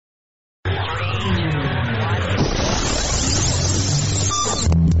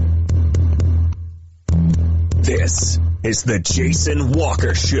This is the Jason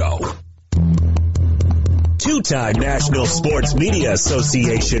Walker Show. Two-time National Sports Media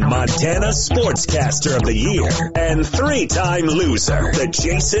Association Montana Sportscaster of the Year and three-time loser, the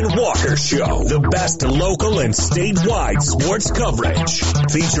Jason Walker Show. The best local and statewide sports coverage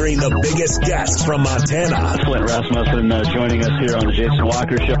featuring the biggest guests from Montana. Flint Rasmussen joining us here on the Jason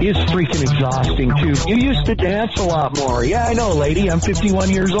Walker Show. He's freaking exhausting, too. You used to dance a lot more. Yeah, I know, lady. I'm 51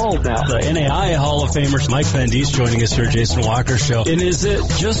 years old now. The NAI Hall of Famer Mike Van Diest joining us here at Jason Walker Show. And is it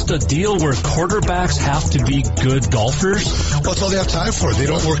just a deal where quarterbacks have to be good golfers? Well, that's all they have time for. They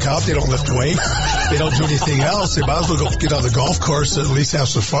don't work out. They don't lift weights. They don't do anything else. They might as well go get on the golf course and at least have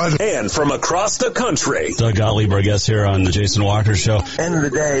some fun. And from across the country, Doug Gottlieb, our guest here on the Jason Walker Show. End of the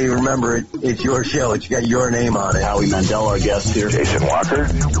day, remember, it's your show. It's got your name on it. Howie Mandel, our guest here. Jason Walker,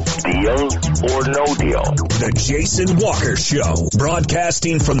 deal or no deal? The Jason Walker Show,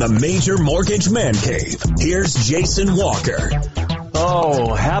 broadcasting from the Major Mortgage Man Cave. Here's Jason Walker.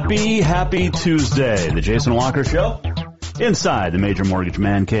 Oh, happy Tuesday. The Jason Walker Show inside the Major Mortgage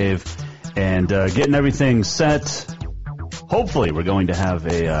Man Cave and getting everything set. Hopefully we're going to have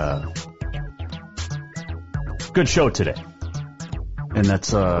a good show today. And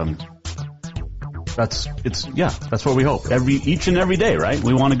that's what we hope. Each and every day, right?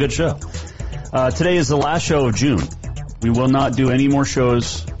 We want a good show. Today is the last show of June. We will not do any more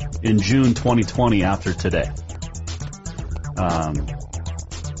shows in June 2020 after today.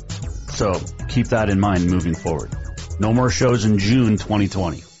 So keep that in mind moving forward. No more shows in June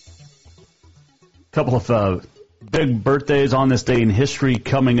 2020. Couple of big birthdays on this day in history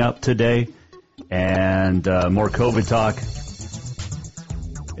coming up today, and more COVID talk.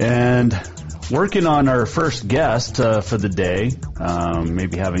 And working on our first guest for the day,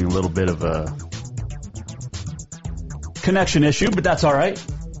 maybe having a little bit of a connection issue, but that's all right.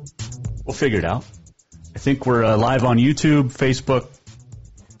 We'll figure it out. I think we're live on YouTube, Facebook,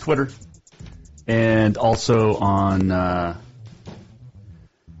 Twitter, and also on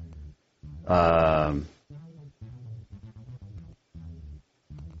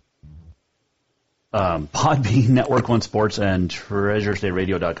Podbean, Network One Sports, and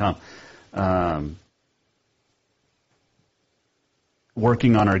TreasureStateRadio.com.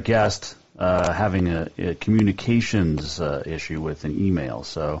 Working on our guest having a communications issue with an email,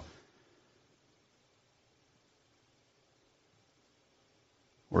 so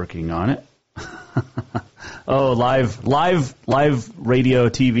working on it. Oh, live radio,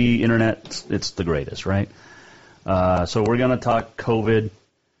 TV, internet, it's the greatest, right? So we're going to talk COVID.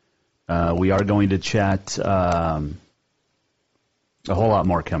 We are going to chat a whole lot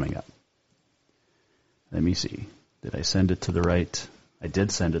more coming up. Let me see. Did I send it to the right? I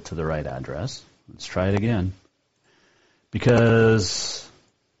did send it to the right address. Let's try it again. Because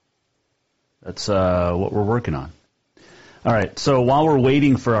that's what we're working on. All right, so while we're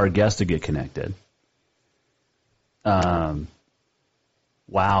waiting for our guest to get connected, wow,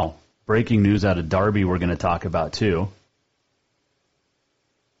 breaking news out of Darby we're going to talk about too.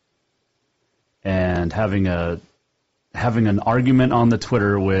 And having an argument on the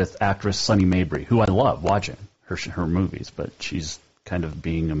Twitter with actress Sunny Mabry, who I love watching her movies, but she's kind of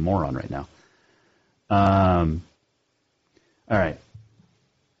being a moron right now. All right.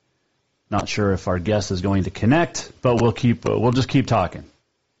 Not sure if our guest is going to connect, but we'll just keep talking.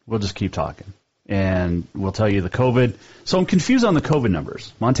 We'll just keep talking. And we'll tell you the COVID. So I'm confused on the COVID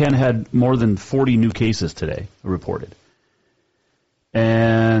numbers. Montana had more than 40 new cases today reported.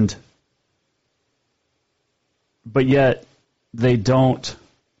 But yet they don't,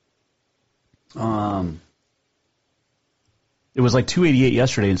 it was like 288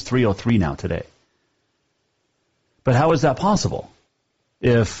 yesterday and it's 303 now today. But how is that possible?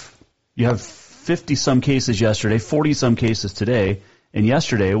 If you have 50-some cases yesterday, 40-some cases today, and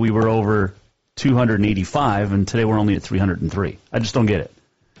yesterday we were over 285, and today we're only at 303. I just don't get it.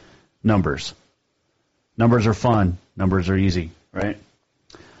 Numbers. Numbers are fun. Numbers are easy, right?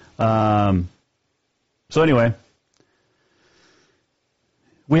 So anyway,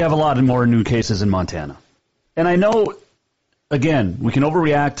 we have a lot of more new cases in Montana. And I know, again, we can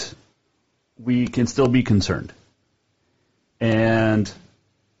overreact. We can still be concerned. And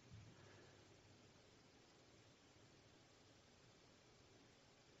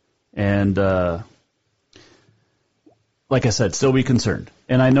like I said, still be concerned.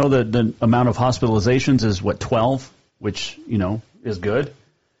 And I know that the amount of hospitalizations is, 12, which, is good.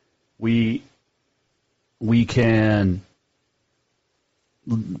 We can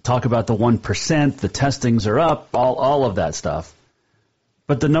talk about the 1%, the testings are up, all of that stuff.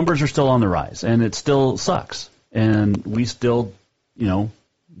 But the numbers are still on the rise, and it still sucks. And we still, we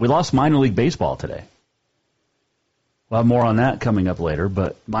lost minor league baseball today. We'll have more on that coming up later,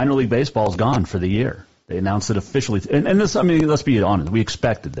 but minor league baseball is gone for the year. They announced it officially. And this, I mean, let's be honest. We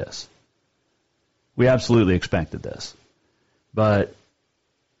expected this. We absolutely expected this. But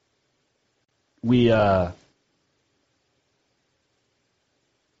we,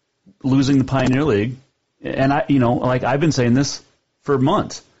 losing the Pioneer League, and I've been saying this for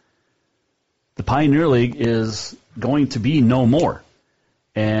months. The Pioneer League is going to be no more.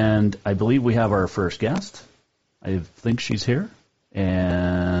 And I believe we have our first guest. I think she's here,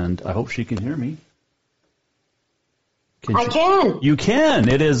 and I hope she can hear me. I can. You can.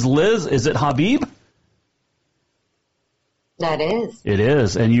 It is Liz. Is it Habib? That is. It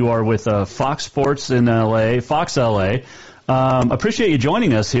is, and you are with Fox Sports in LA, Fox LA. Appreciate you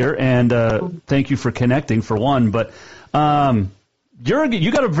joining us here, and thank you for connecting for one. But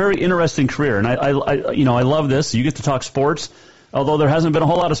you got a very interesting career, and I love this. You get to talk sports. Although there hasn't been a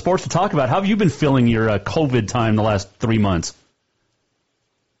whole lot of sports to talk about. How have you been feeling your COVID time the last 3 months?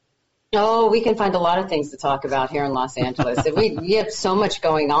 Oh, we can find a lot of things to talk about here in Los Angeles. we have so much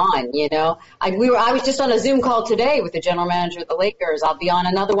going on, you know. I was just on a Zoom call today with the general manager of the Lakers. I'll be on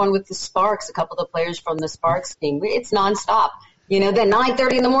another one with the Sparks, a couple of the players from the Sparks team. It's nonstop. You know, then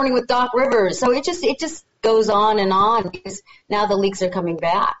 9:30 in the morning with Doc Rivers. So it just goes on because now the leagues are coming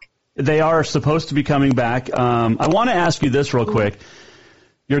back. They are supposed to be coming back. I want to ask you this real quick.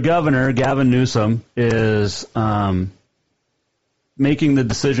 Your governor, Gavin Newsom, is making the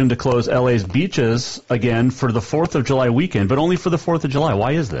decision to close LA's beaches again for the 4th of July weekend, but only for the 4th of July.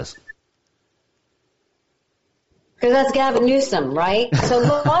 Why is this? Because that's Gavin Newsom, right? So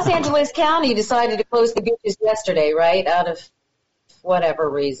Los Angeles County decided to close the beaches yesterday, right, out of whatever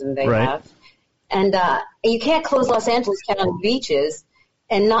reason they have. And you can't close Los Angeles County beaches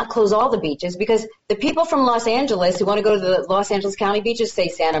and not close all the beaches, because the people from Los Angeles who want to go to the Los Angeles County beaches, say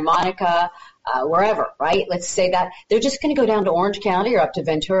Santa Monica, wherever, right? Let's say that they're just going to go down to Orange County or up to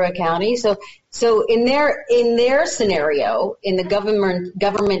Ventura County. So in their scenario, in the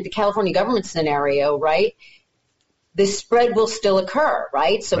the California government scenario, right, the spread will still occur,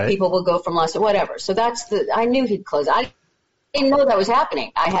 right? So people will go from whatever. So I knew he'd close. I didn't know that was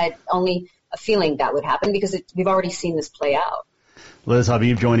happening. I had only a feeling that would happen because we've already seen this play out. Liz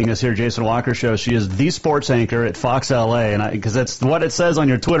Habib joining us here, Jason Walker Show. She is the sports anchor at Fox LA, and because that's what it says on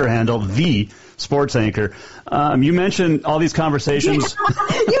your Twitter handle, the sports anchor. You mentioned all these conversations.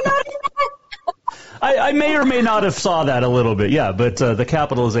 You know I may or may not have saw that a little bit, yeah, but the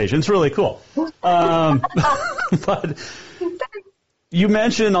capitalization, it's really cool. But you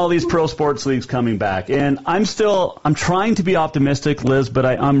mentioned all these pro sports leagues coming back, and I'm trying to be optimistic, Liz, but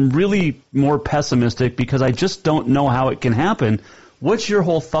I'm really more pessimistic because I just don't know how it can happen. What's your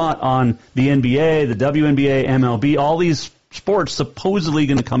whole thought on the NBA, the WNBA, MLB, all these sports supposedly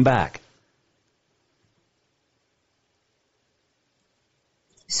going to come back?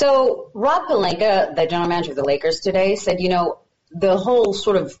 So Rob Pelinka, the general manager of the Lakers today, said, the whole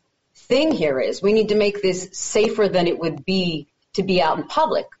sort of thing here is we need to make this safer than it would be to be out in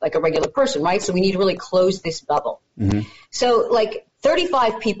public like a regular person, right? So we need to really close this bubble. Mm-hmm. So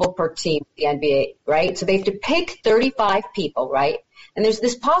 35 people per team, the NBA, right? So they have to pick 35 people, right? And there's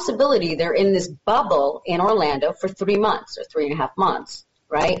this possibility they're in this bubble in Orlando for 3 months or 3.5 months,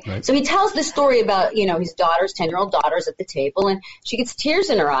 right? So he tells this story about, his daughter's 10-year-old daughter's at the table, and she gets tears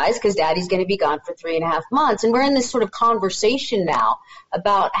in her eyes because daddy's going to be gone for 3.5 months. And we're in this sort of conversation now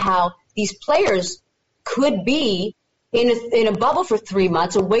about how these players could be in a bubble for 3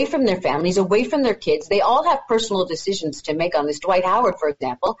 months, away from their families, away from their kids. They all have personal decisions to make on this. Dwight Howard, for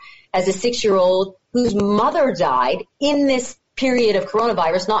example, has a 6-year-old whose mother died in this period of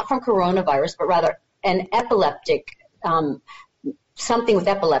coronavirus, not from coronavirus, but rather an epileptic, something with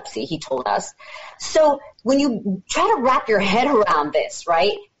epilepsy, he told us. So when you try to wrap your head around this,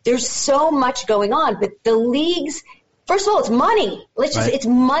 right, there's so much going on, but the leagues, first of all, it's money. It's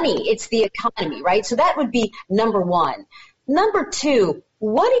money. It's the economy, right? So that would be number one. Number two,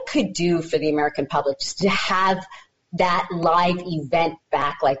 what it could do for the American public just to have that live event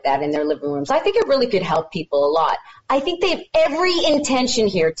back like that in their living rooms. I think it really could help people a lot. I think they have every intention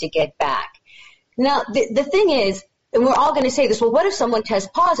here to get back. Now, the thing is, and we're all going to say this, well, what if someone tests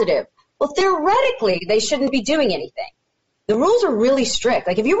positive? Well, theoretically, they shouldn't be doing anything. The rules are really strict.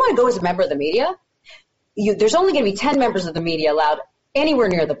 Like, if you want to go as a member of the media, there's only going to be 10 members of the media allowed anywhere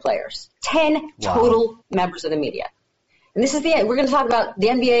near the players. 10 total members of the media. And this is the end. We're going to talk about the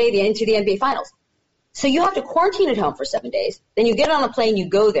NBA, into the NBA Finals. So you have to quarantine at home for 7 days. Then you get on a plane, you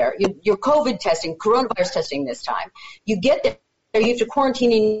go there. You're COVID testing, coronavirus testing this time. You get there, you have to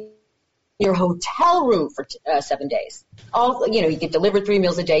quarantine in your hotel room for 7 days. You get delivered 3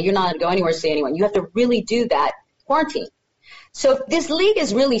 meals a day. You're not going to go anywhere to see anyone. You have to really do that quarantine. So if this league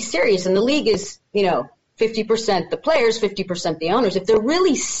is really serious, and the league is, 50% the players, 50% the owners, if they're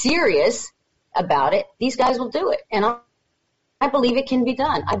really serious about it, these guys will do it. And I believe it can be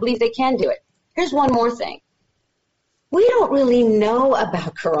done. I believe they can do it. Here's one more thing. We don't really know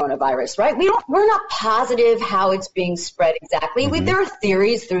about coronavirus, right? We're not positive how it's being spread exactly. Mm-hmm. There are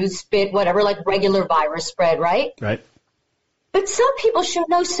theories through spit, whatever, like regular virus spread, right? Right. But some people show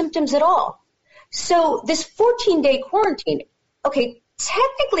no symptoms at all. So this 14-day quarantine, okay,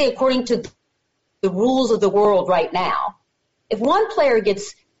 technically according to the rules of the world right now, if one player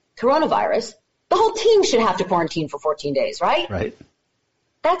gets coronavirus, the whole team should have to quarantine for 14 days, right? Right.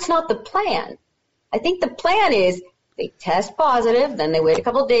 That's not the plan. I think the plan is they test positive, then they wait a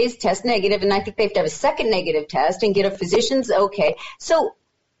couple of days, test negative, and I think they have to have a second negative test and get a physician's okay. So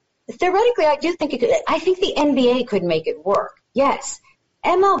theoretically, I do think I think the NBA could make it work. Yes.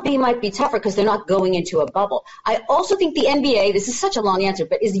 MLB might be tougher because they're not going into a bubble. I also think the NBA, this is such a long answer,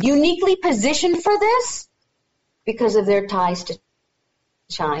 but is uniquely positioned for this because of their ties to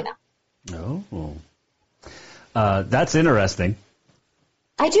China. Oh. That's interesting.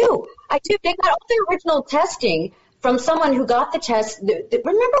 I do. They got all the original testing from someone who got the test.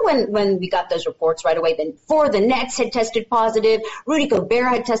 Remember when we got those reports right away? Then four of the Nets had tested positive. Rudy Gobert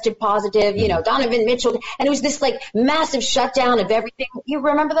had tested positive. Donovan Mitchell. And it was this like massive shutdown of everything. You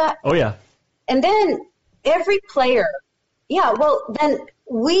remember that? Oh, yeah. And then every player, then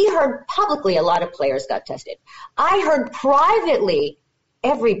we heard publicly a lot of players got tested. I heard privately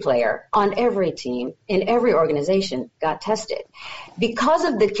every player on every team in every organization got tested. Because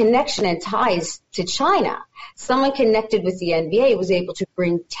of the connection and ties to China, someone connected with the NBA was able to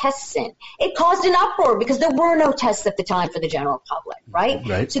bring tests in. It caused an uproar because there were no tests at the time for the general public, right?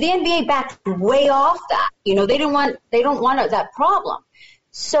 Right. So the NBA backed way off that. They don't want that problem.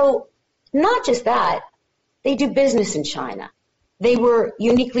 So not just that, they do business in China. They were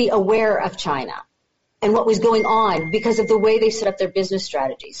uniquely aware of China and what was going on because of the way they set up their business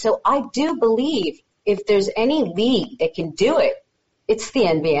strategy. So I do believe if there's any league that can do it, it's the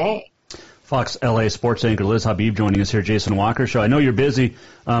NBA. Fox LA sports anchor Liz Habib joining us here, Jason Walker Show. I know you're busy,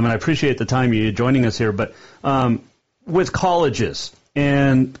 and I appreciate the time you joining us here, but with colleges,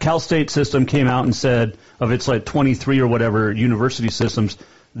 and Cal State system came out and said of its like 23 or whatever university systems,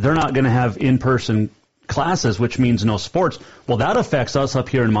 they're not going to have in-person classes, which means no sports. Well, that affects us up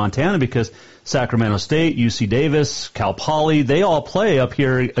here in Montana because Sacramento State, UC Davis, Cal Poly, they all play up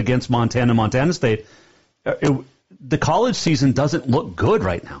here against Montana State. The college season doesn't look good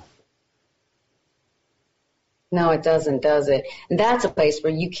right now. No, it doesn't, does it? And that's a place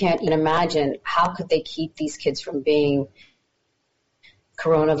where you can't even imagine how could they keep these kids from being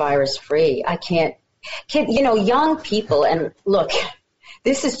coronavirus free. I can't, young people, and look,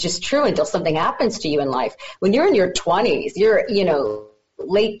 this is just true until something happens to you in life. When you're in your 20s, you're,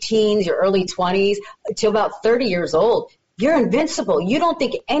 late teens, your early 20s, till about 30 years old, you're invincible. You don't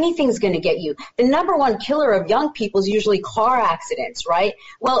think anything's going to get you. The number one killer of young people is usually car accidents, right?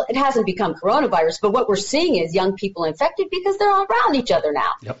 Well, it hasn't become coronavirus, but what we're seeing is young people infected because they're all around each other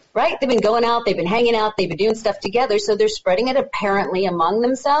now, right? They've been going out, they've been hanging out, they've been doing stuff together, so they're spreading it apparently among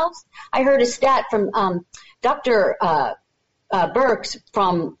themselves. I heard a stat from Dr. Birx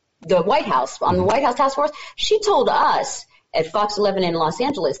from the White House, on the White House Task Force. She told us at Fox 11 in Los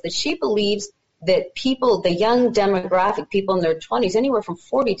Angeles that she believes that people, the young demographic, people in their 20s, anywhere from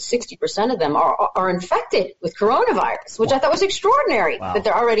 40 to 60% of them are infected with coronavirus, which I thought was extraordinary that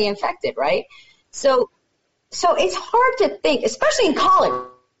they're already infected, right? So it's hard to think, especially in college,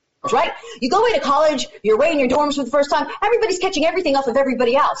 right? You go away to college, you're away in your dorms for the first time, everybody's catching everything off of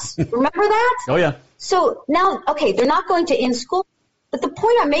everybody else. Remember that? Oh, yeah. So now, okay, they're not going to in school, but the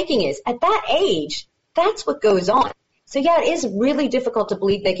point I'm making is at that age, that's what goes on. So, yeah, it is really difficult to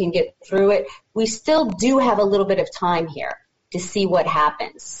believe they can get through it. We still do have a little bit of time here to see what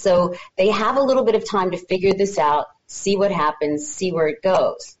happens. So they have a little bit of time to figure this out, see what happens, see where it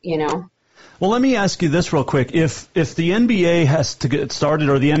goes, Well, let me ask you this real quick. If the NBA has to get started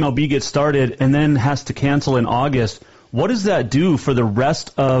or the MLB gets started and then has to cancel in August, what does that do for the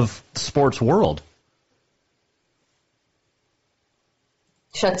rest of the sports world?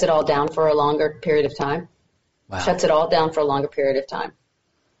 Shuts it all down for a longer period of time. Wow. Shuts it all down for a longer period of time.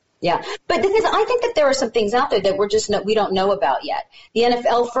 Yeah. But I think that there are some things out there that we don't know about yet. The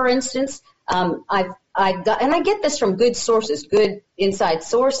NFL, for instance, I get this from good sources, good inside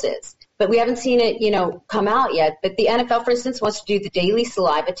sources, but we haven't seen it, come out yet. But the NFL, for instance, wants to do the daily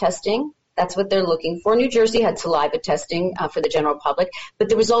saliva testing. That's what they're looking for. New Jersey had saliva testing for the general public, but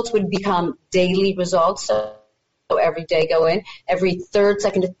the results would become daily results. So every day go in. Every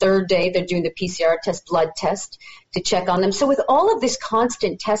second to third day, they're doing the PCR test, blood test to check on them. So with all of this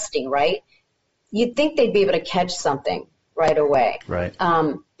constant testing, right, you'd think they'd be able to catch something right away. Right.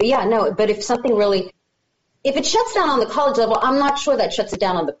 But if something really, if it shuts down on the college level, I'm not sure that shuts it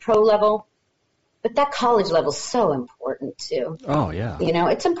down on the pro level. But that college level is so important too. Oh yeah.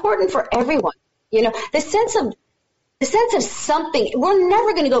 It's important for everyone. The sense of something. We're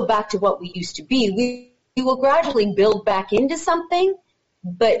never going to go back to what we used to be. We will gradually build back into something,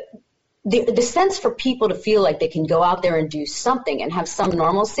 but the sense for people to feel like they can go out there and do something and have some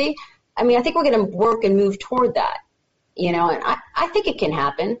normalcy. I mean, I think we're going to work and move toward that. And I think it can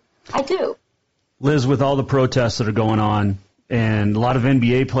happen. I do. Liz, with all the protests that are going on, and a lot of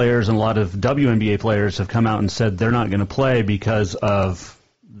NBA players and a lot of WNBA players have come out and said they're not going to play because of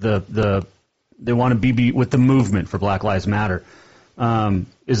they want to be with the movement for Black Lives Matter.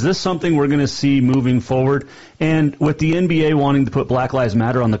 Is this something we're going to see moving forward? And with the NBA wanting to put Black Lives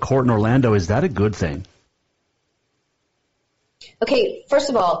Matter on the court in Orlando, is that a good thing? Okay, first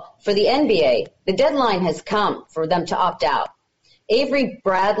of all, for the NBA, the deadline has come for them to opt out. Avery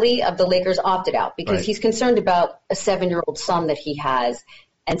Bradley of the Lakers opted out because he's concerned about a 7-year-old son that he has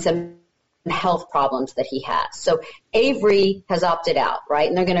and some health problems that he has. So Avery has opted out, right?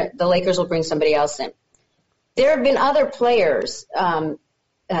 And the Lakers will bring somebody else in. There have been other players.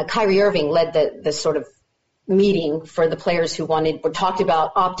 Kyrie Irving led the sort of meeting for the players who talked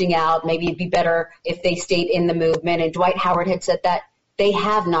about opting out. Maybe it'd be better if they stayed in the movement. And Dwight Howard had said that. They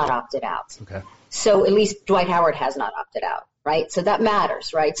have not opted out. Okay. So at least Dwight Howard has not opted out. Right? So that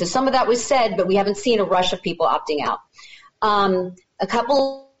matters, right? So some of that was said, but we haven't seen a rush of people opting out. A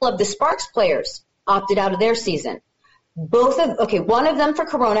couple of the Sparks players opted out of their season. One of them for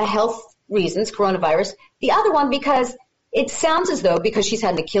health reasons, coronavirus. The other one because it sounds as though because she's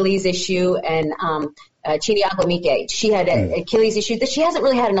had an Achilles issue and Chidi Agwamike, she had an Achilles issue that she hasn't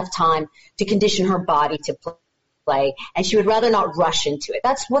really had enough time to condition her body to play, and she would rather not rush into it.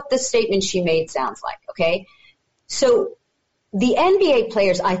 That's what the statement she made sounds like, okay? So the NBA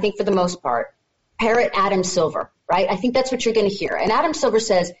players, I think for the most part, parrot Adam Silver, right? I think that's what you're going to hear. And Adam Silver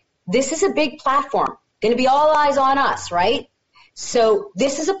says, this is a big platform, going to be all eyes on us, right? So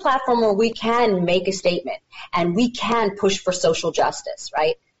this is a platform where we can make a statement and we can push for social justice,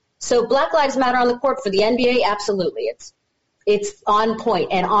 right? So Black Lives Matter on the court for the NBA, absolutely. It's on point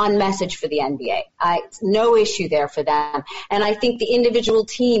and on message for the NBA. No issue there for them. And I think the individual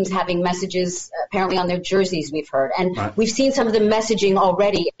teams having messages apparently on their jerseys we've heard. And we've seen some of the messaging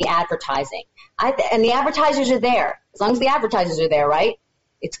already in the advertising. And the advertisers are there. As long as the advertisers are there, right,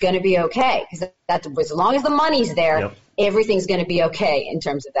 it's going to be okay. Because as long as the money's there, everything's going to be okay in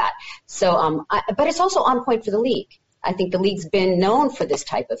terms of that. So, but it's also on point for the league. I think the league's been known for this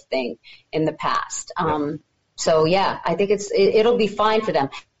type of thing in the past. So, yeah, I think it'll be fine for them.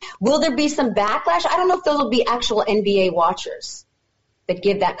 Will there be some backlash? I don't know if there will be actual NBA watchers that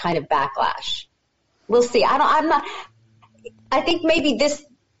give that kind of backlash. We'll see. I think maybe this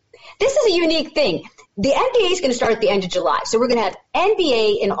is a unique thing. The NBA is going to start at the end of July. So we're going to have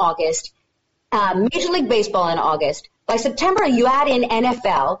NBA in August, Major League Baseball in August. By September, you add in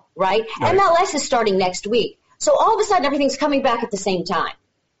NFL, right? MLS is starting next week. So all of a sudden, everything's coming back at the same time.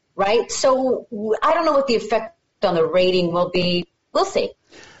 Right? So I don't know what the effect on the rating will be. We'll see.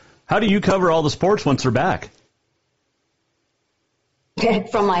 How do you cover all the sports once they're back?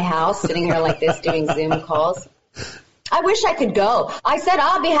 From my house, sitting here like this, doing Zoom calls. I wish I could go. I said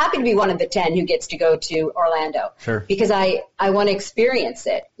I'll be happy to be one of the 10 who gets to go to Orlando. Sure. Because I want to experience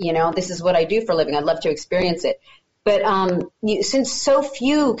it. This is what I do for a living. I'd love to experience it. But since so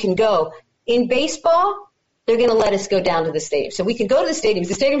few can go, in baseball, they're going to let us go down to the stadium. So we can go to the stadiums.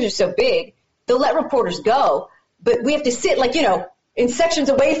 The stadiums are so big, they'll let reporters go, but we have to sit in sections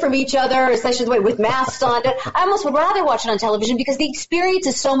away from each other, sections away with masks on. I almost would rather watch it on television because the experience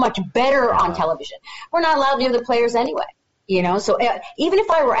is so much better on television. We're not allowed near the players anyway, So even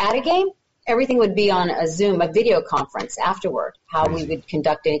if I were at a game, everything would be on a Zoom, a video conference afterward, how we would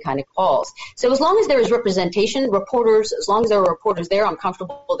conduct any kind of calls. So as long as there is representation, reporters, as long as there are reporters there, I'm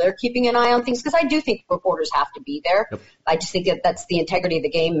comfortable they're keeping an eye on things because I do think reporters have to be there. Yep. I just think that's the integrity of the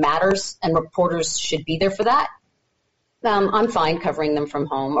game matters and reporters should be there for that. I'm fine covering them from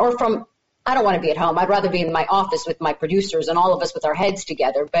home I don't want to be at home. I'd rather be in my office with my producers and all of us with our heads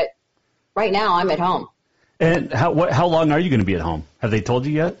together. But right now I'm at home. And how long are you going to be at home? Have they told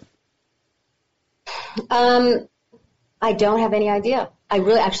you yet? I don't have any idea.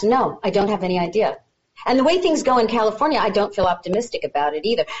 No, I don't have any idea. And the way things go in California, I don't feel optimistic about it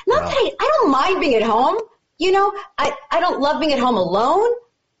either. Not that I don't mind being at home. I don't love being at home alone,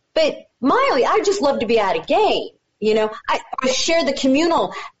 but Miley, I just love to be at a game. I share the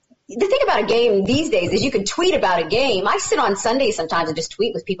communal. The thing about a game these days is you can tweet about a game. I sit on Sundays sometimes and just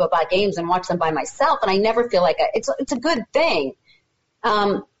tweet with people about games and watch them by myself, and I never feel like it's a good thing.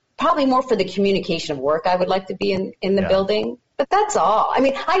 Probably more for the communication of work. I would like to be in the building, but that's all. I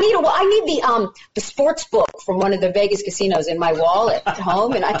mean, I need the sports book from one of the Vegas casinos in my wallet at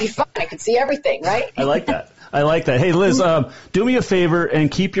home, and I'd be fine. I could see everything, right? I like that. Hey, Liz, do me a favor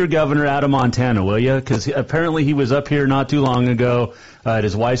and keep your governor out of Montana, will you? Because apparently he was up here not too long ago at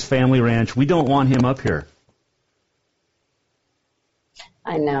his wife's family ranch. We don't want him up here.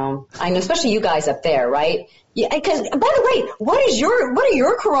 I know, especially you guys up there, right? Yeah, because, by the way, what are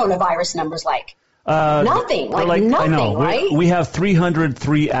your coronavirus numbers like? Nothing, nothing, I know. right? We have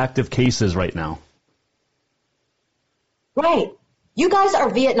 303 active cases right now. Right. You guys are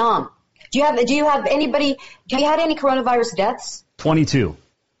Vietnam. Do you have anybody? Have you had any coronavirus deaths? 22.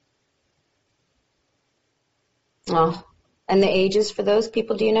 Oh, and the ages for those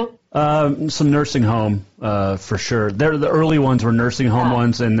people, do you know? Some nursing home, for sure. They're the early ones were nursing home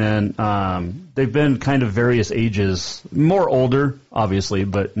ones, and then they've been kind of various ages, more older, obviously,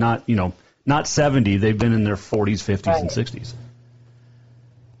 but not 70. They've been in their 40s, 50s, and 60s.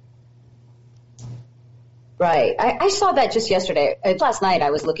 Right. I saw that just yesterday. Last night I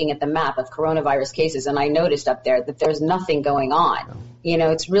was looking at the map of coronavirus cases, and I noticed up there that there's nothing going on.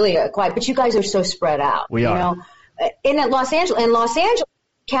 It's really quiet. But you guys are so spread out. We are. In Los Angeles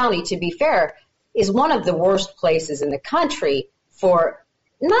County, to be fair, is one of the worst places in the country for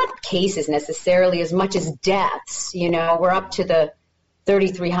not cases necessarily as much as deaths. We're up to the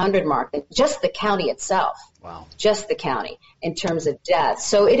 3,300 mark, just the county itself. Wow. Just the county in terms of deaths.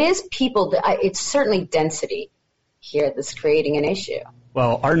 So it is people, it's certainly density here that's creating an issue.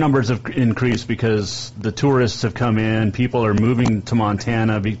 Well, our numbers have increased because the tourists have come in. People are moving to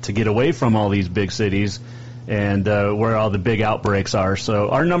Montana to get away from all these big cities and where all the big outbreaks are. So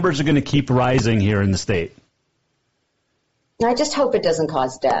our numbers are going to keep rising here in the state. I just hope it doesn't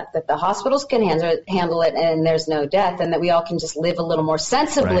cause death, that the hospitals can handle it and there's no death, and that we all can just live a little more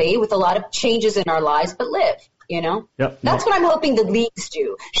sensibly with a lot of changes in our lives, but live, Yep. That's what I'm hoping the leagues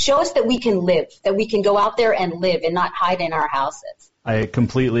do. Show us that we can live, that we can go out there and live and not hide in our houses. I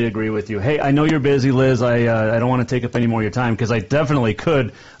completely agree with you. Hey, I know you're busy, Liz. I don't want to take up any more of your time because I definitely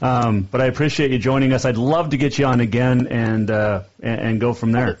could, but I appreciate you joining us. I'd love to get you on again and go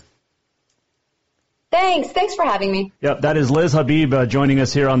from there. Thanks for having me. Yep, that is Liz Habib joining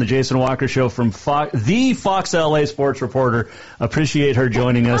us here on the Jason Walker Show from the Fox LA Sports Reporter. Appreciate her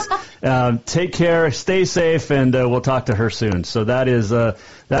joining us. Take care, stay safe, and we'll talk to her soon. So that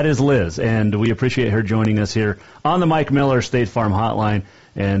is Liz, and we appreciate her joining us here on the Mike Miller State Farm Hotline.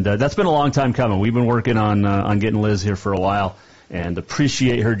 And that's been a long time coming. We've been working on getting Liz here for a while, and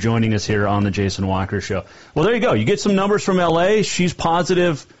appreciate her joining us here on the Jason Walker Show. Well, there you go. You get some numbers from LA. She's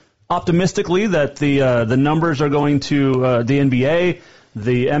positive optimistically that the numbers are going to the NBA,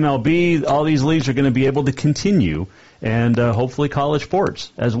 the MLB, all these leagues are going to be able to continue, and hopefully college sports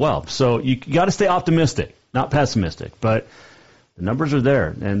as well. So you got to stay optimistic, not pessimistic. But the numbers are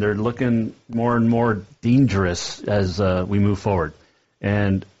there, and they're looking more and more dangerous as we move forward.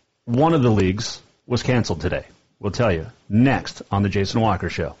 And one of the leagues was canceled today. We'll tell you next on the Jason Walker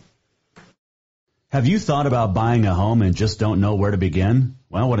Show. Have you thought about buying a home and just don't know where to begin?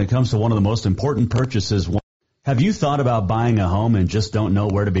 Well, when it comes to one of the most important purchases, have you thought about buying a home and just don't know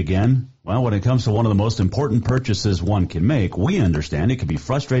where to begin? Well, when it comes to one of the most important purchases one can make, we understand it can be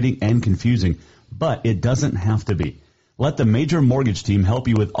frustrating and confusing, but it doesn't have to be. Let the Major Mortgage team help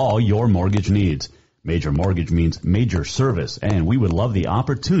you with all your mortgage needs. Major Mortgage means major service, and we would love the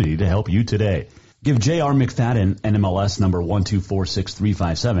opportunity to help you today. Give J.R. McFadden, NMLS number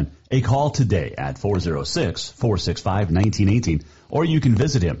 1246357, a call today at 406-465-1918, or you can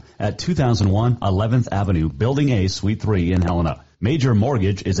visit him at 2001 11th Avenue, Building A, Suite 3 in Helena. Major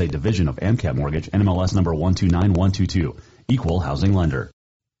Mortgage is a division of AMCAP Mortgage, NMLS number 129122, equal housing lender.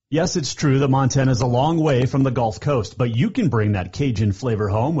 Yes, it's true that Montana is a long way from the Gulf Coast, but you can bring that Cajun flavor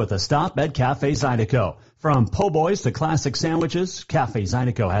home with a stop at Cafe Zydeco. From po' boys to classic sandwiches, Cafe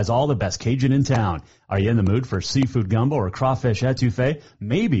Zydeco has all the best Cajun in town. Are you in the mood for seafood gumbo or crawfish etouffee?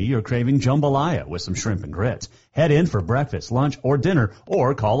 Maybe you're craving jambalaya with some shrimp and grits. Head in for breakfast, lunch, or dinner,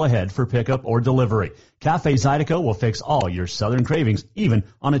 or call ahead for pickup or delivery. Cafe Zydeco will fix all your southern cravings, even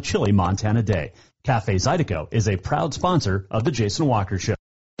on a chilly Montana day. Cafe Zydeco is a proud sponsor of the Jason Walker Show.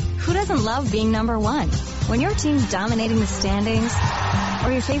 Who doesn't love being number one? When your team's dominating the standings,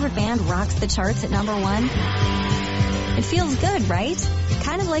 or your favorite band rocks the charts at number one, it feels good, right?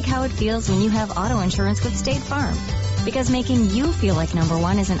 Kind of like how it feels when you have auto insurance with State Farm. Because making you feel like number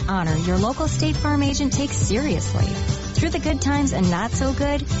one is an honor your local State Farm agent takes seriously. Through the good times and not so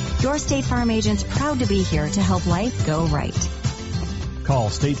good, your State Farm agent's proud to be here to help life go right. Call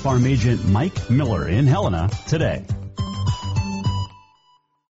State Farm agent Mike Miller in Helena today.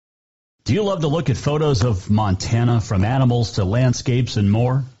 Do you love to look at photos of Montana, from animals to landscapes and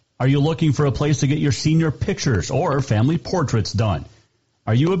more? Are you looking for a place to get your senior pictures or family portraits done?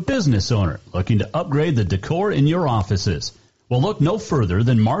 Are you a business owner looking to upgrade the decor in your offices? Well, look no further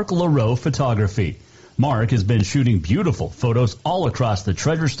than Mark LaRoe Photography. Mark has been shooting beautiful photos all across the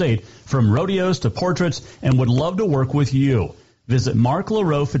Treasure State, from rodeos to portraits, and would love to work with you. Visit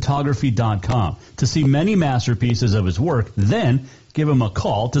marklaroephotography.com to see many masterpieces of his work, then give him a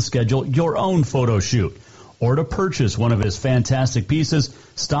call to schedule your own photo shoot. Or to purchase one of his fantastic pieces,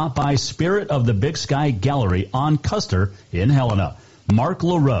 stop by Spirit of the Big Sky Gallery on Custer in Helena.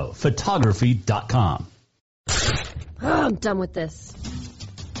 marklaroephotography.com. I'm done with this.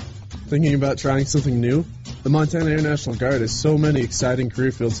 Thinking about trying something new? The Montana Air National Guard has so many exciting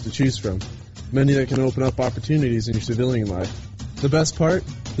career fields to choose from, many that can open up opportunities in your civilian life. The best part?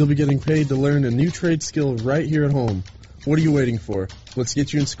 You'll be getting paid to learn a new trade skill right here at home. What are you waiting for? Let's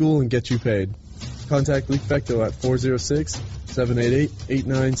get you in school and get you paid. Contact Luke Fecto at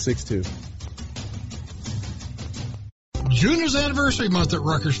 406-788-8962. June is anniversary month at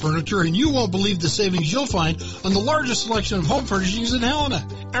Rucker's Furniture, and you won't believe the savings you'll find on the largest selection of home furnishings in Helena.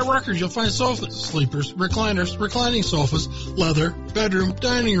 At Rucker's, you'll find sofas, sleepers, recliners, reclining sofas, leather, bedroom,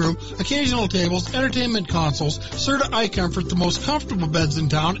 dining room, occasional tables, entertainment consoles, Serta iComfort, the most comfortable beds in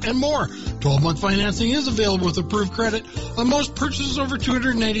town, and more. 12-month financing is available with approved credit on most purchases over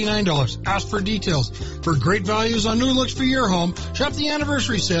 $289. Ask for details. For great values on new looks for your home, shop the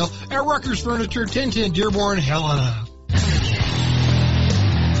anniversary sale at Rucker's Furniture, 1010 Dearborn, Helena.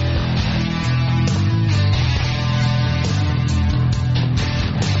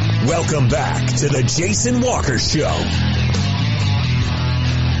 Welcome back to the Jason Walker Show.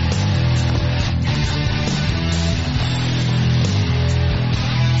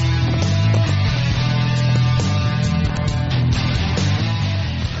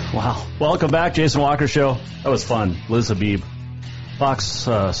 Wow. Welcome back, Jason Walker Show. That was fun. Liz Habib, Fox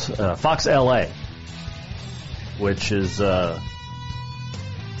LA, which is,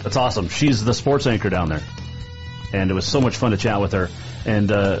 that's awesome. She's the sports anchor down there. And it was so much fun to chat with her.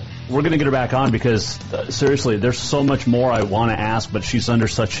 And we're going to get her back on because, seriously, there's so much more I want to ask, but she's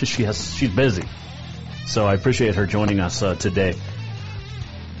she's busy. So I appreciate her joining us today.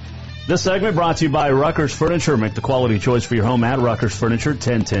 This segment brought to you by Rucker's Furniture. Make the quality choice for your home at Rucker's Furniture,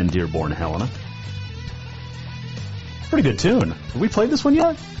 1010 Dearborn, Helena. Pretty good tune. Have we played this one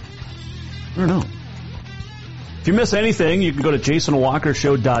yet? I don't know. If you miss anything, you can go to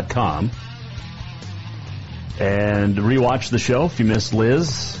jasonwalkershow.com and rewatch the show. If you missed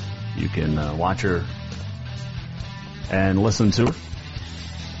Liz, you can watch her and listen to her.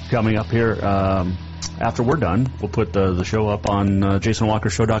 Coming up here after we're done, we'll put the show up on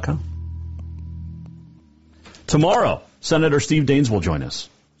jasonwalkershow.com. Tomorrow, Senator Steve Daines will join us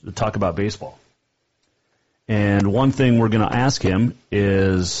to talk about baseball. And one thing we're going to ask him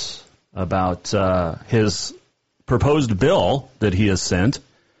is about his proposed bill that he has sent,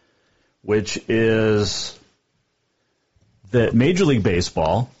 which is that Major League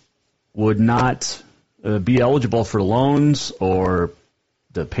Baseball would not be eligible for loans or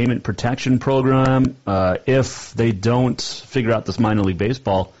the payment protection program if they don't figure out this minor league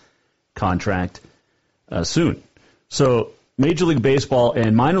baseball contract soon. So Major League Baseball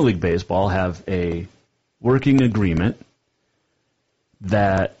and minor league baseball have a working agreement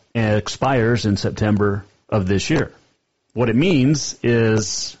that expires in September of this year. What it means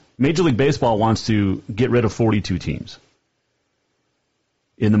is Major League Baseball wants to get rid of 42 teams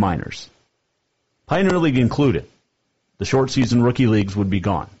in the minors, Pioneer League included. The short season rookie leagues would be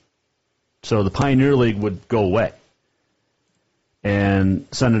gone. So the Pioneer League would go away. And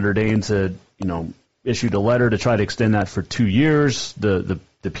Senator Daines had, issued a letter to try to extend that for 2 years. The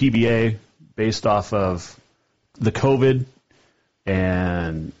PBA, based off of the COVID,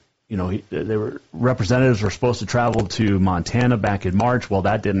 and representatives were supposed to travel to Montana back in March. Well,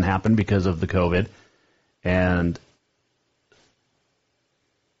 that didn't happen because of the COVID. And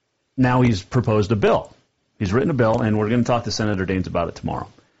now he's proposed a bill. He's written a bill, and we're going to talk to Senator Daines about it tomorrow,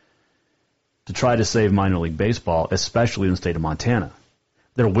 to try to save minor league baseball, especially in the state of Montana.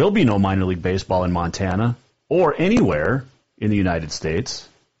 There will be no minor league baseball in Montana or anywhere in the United States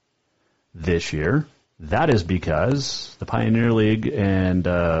this year. That is because the Pioneer League and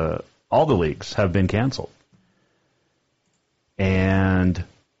all the leagues have been canceled. And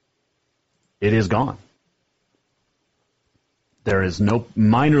it is gone. There is no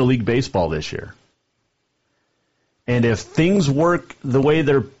minor league baseball this year. And if things work the way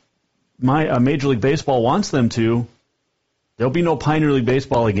Major League Baseball wants them to, there'll be no minor league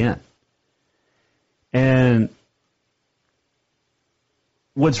baseball again. And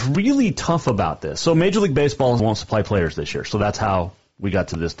what's really tough about this, so Major League Baseball won't supply players this year, so that's how we got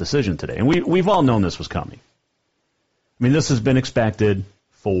to this decision today. And we've all known this was coming. I mean, this has been expected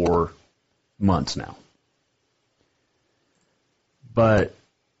for months now. But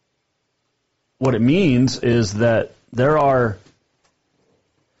what it means is that there are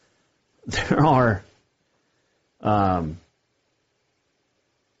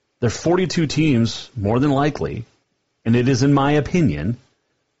 42 teams, more than likely, and it is in my opinion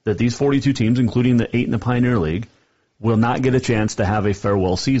that these 42 teams, including the 8 in the Pioneer League, will not get a chance to have a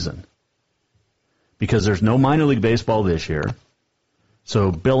farewell season because there's no minor league baseball this year.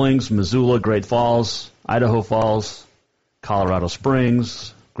 So Billings, Missoula, Great Falls, Idaho Falls, Colorado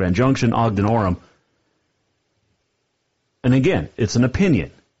Springs, Grand Junction, Ogden, Orem. And again, it's an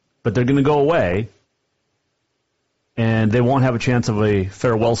opinion, but they're going to go away and they won't have a chance of a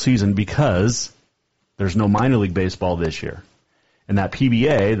farewell season because there's no minor league baseball this year. And that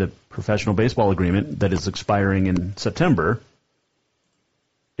PBA, the Professional Baseball Agreement that is expiring in September,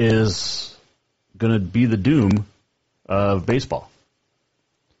 is going to be the doom of baseball,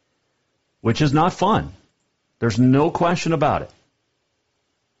 which is not fun. There's no question about it.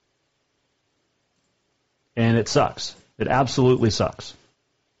 And it sucks. It absolutely sucks.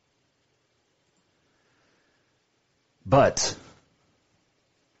 But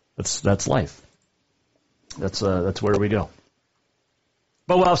that's life. That's where we go.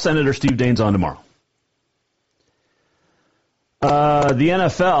 But we'll have Senator Steve Daines on tomorrow. The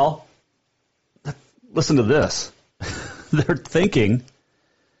NFL, listen to this. They're thinking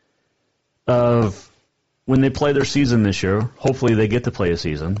of when they play their season this year, hopefully they get to play a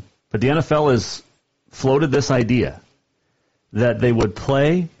season, but the NFL has floated this idea that they would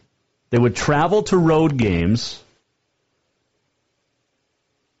travel to road games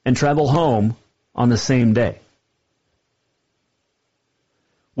and travel home on the same day,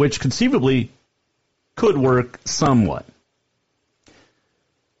 which conceivably could work somewhat.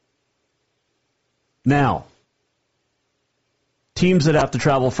 Now, teams that have to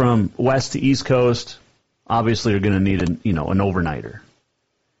travel from west to east coast obviously are going to need an overnighter.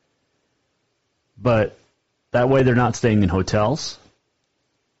 But that way they're not staying in hotels.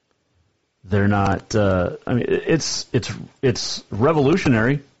 They're not it's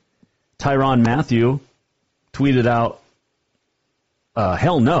revolutionary. Tyrann Mathieu tweeted out,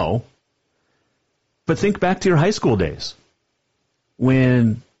 hell no. But think back to your high school days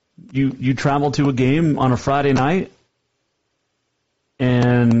when you traveled to a game on a Friday night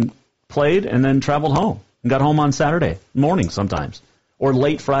and played and then traveled home and got home on Saturday morning sometimes or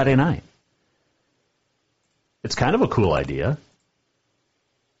late Friday night. It's kind of a cool idea.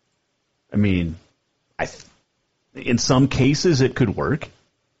 I mean, in some cases it could work.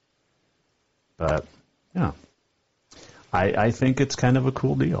 But, yeah, I think it's kind of a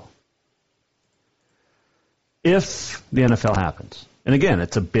cool deal. If the NFL happens. And again,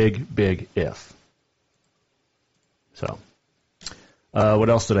 it's a big, big if. So, what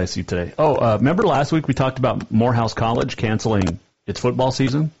else did I see today? Remember last week we talked about Morehouse College canceling its football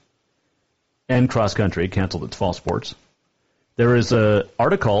season? And cross country canceled its fall sports. There is an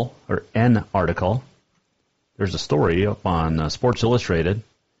article. There's a story up on Sports Illustrated,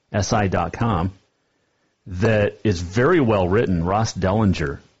 SI.com, that is very well written, Ross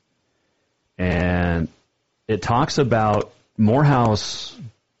Dellinger. And it talks about Morehouse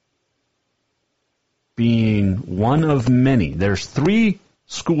being one of many. There's 3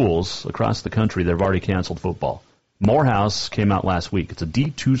 schools across the country that have already canceled football. Morehouse came out last week. It's a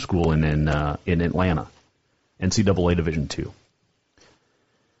D2 school in Atlanta, NCAA Division II.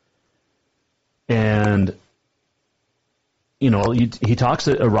 And, he talks,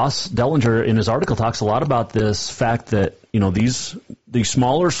 Ross Dellinger in his article talks a lot about this fact that, these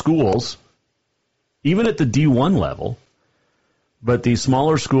smaller schools, even at the D1 level, but these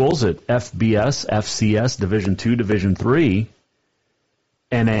smaller schools at FBS, FCS, Division II, Division III,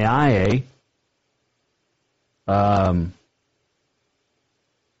 NAIA,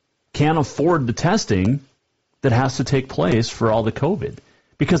 can't afford the testing that has to take place for all the COVID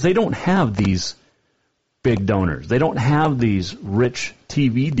because they don't have these big donors. They don't have these rich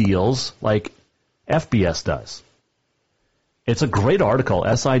TV deals like FBS does. It's a great article,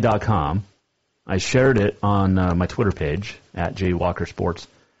 SI.com. I shared it on my Twitter page, @JWalkerSports.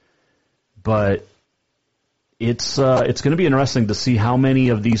 But it's going to be interesting to see how many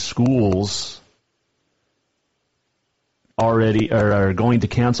of these schools already are going to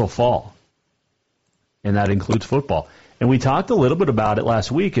cancel fall, and that includes football. And we talked a little bit about it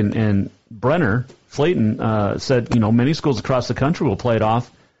last week, and Brenner Flayton said, many schools across the country will play it off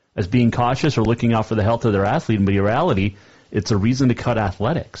as being cautious or looking out for the health of their athlete, but in reality, it's a reason to cut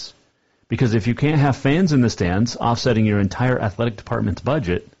athletics. Because if you can't have fans in the stands offsetting your entire athletic department's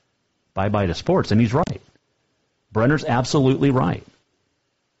budget, bye-bye to sports. And he's right. Brenner's absolutely right.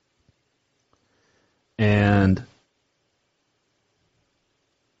 And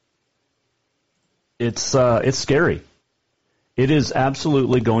it's scary. It is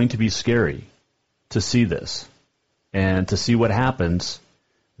absolutely going to be scary to see this and to see what happens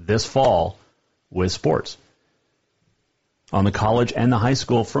this fall with sports on the college and the high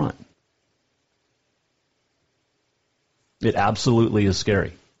school front. It absolutely is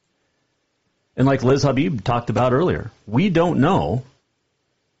scary. And like Liz Habib talked about earlier, we don't know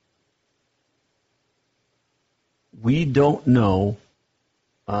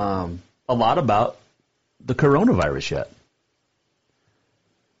a lot about the coronavirus yet.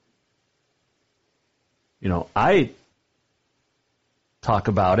 I talk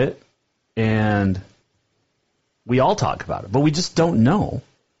about it, and we all talk about it, but we just don't know.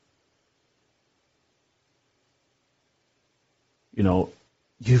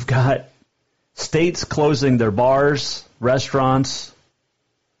 You've got states closing their bars, restaurants,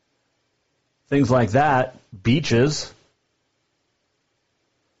 things like that, beaches.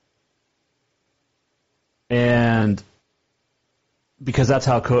 And because that's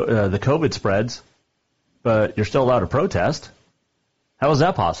how the COVID spreads, but you're still allowed to protest. How is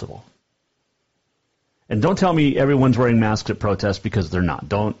that possible? And don't tell me everyone's wearing masks at protests, because they're not.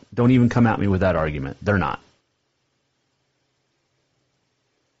 Don't even come at me with that argument. They're not.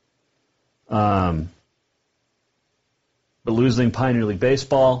 But losing Pioneer League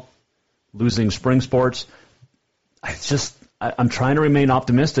Baseball, losing spring sports, I'm trying to remain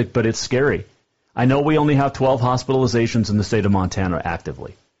optimistic, but it's scary. I know we only have 12 hospitalizations in the state of Montana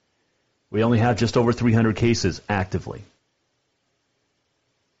actively. We only have just over 300 cases actively.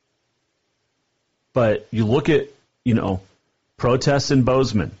 But you look at, protests in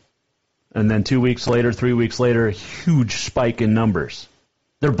Bozeman, and then 2 weeks later, 3 weeks later, a huge spike in numbers.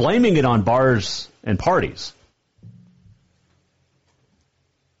 They're blaming it on bars and parties.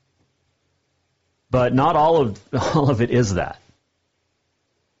 But not all of it is that.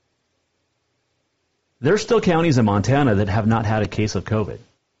 There's still counties in Montana that have not had a case of COVID.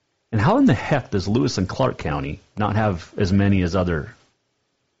 And how in the heck does Lewis and Clark County not have as many as other?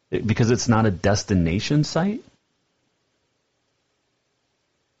 Because it's not a destination site?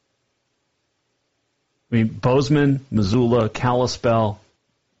 I mean, Bozeman, Missoula, Kalispell,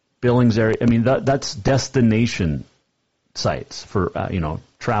 Billings area, that's destination sites for,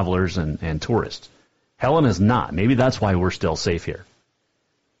 travelers and tourists. Helen is not. Maybe that's why we're still safe here.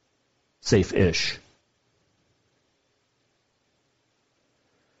 Safe-ish.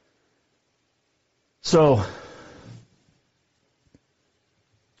 So,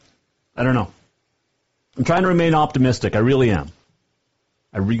 I don't know. I'm trying to remain optimistic. I really am.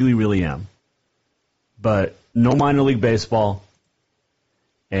 I really, really am. But no minor league baseball.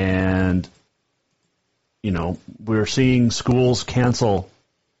 And, we're seeing schools cancel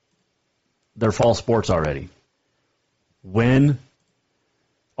their fall sports already. When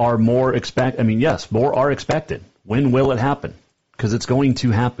are more expected? Yes, more are expected. When will it happen? Because it's going to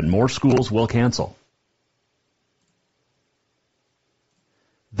happen. More schools will cancel.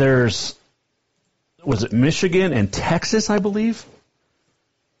 Was it Michigan and Texas, I believe?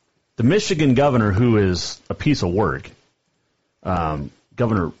 The Michigan governor, who is a piece of work,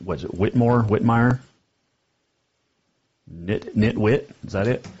 Governor, was it Whitmire? Nitwit, is that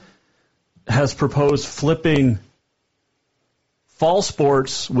it? Has proposed flipping fall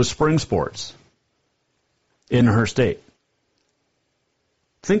sports with spring sports in her state.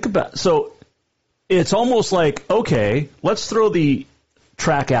 So it's almost like, okay, let's throw the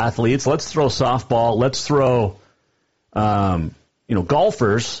track athletes, let's throw softball, let's throw,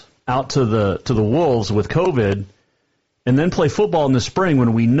 golfers out to the wolves with COVID, and then play football in the spring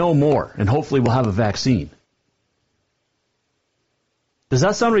when we know more, and hopefully we'll have a vaccine. Does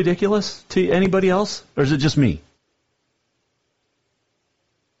that sound ridiculous to anybody else, or is it just me?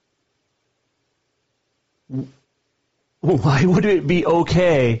 Why would it be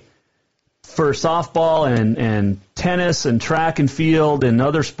okay for softball and tennis and track and field and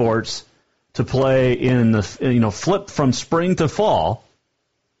other sports to play in the flip from spring to fall,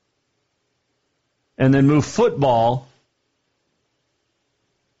 and then move football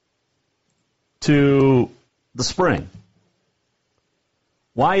to the spring?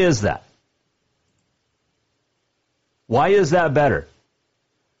 Why is that? Why is that better?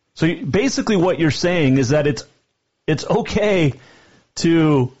 So basically what you're saying is that it's okay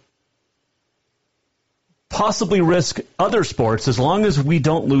to possibly risk other sports as long as we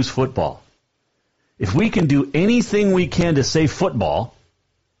don't lose football. If we can do anything we can to save football,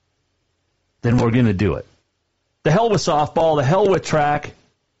 then we're going to do it. The hell with softball, the hell with track,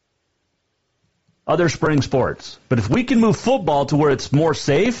 other spring sports. But if we can move football to where it's more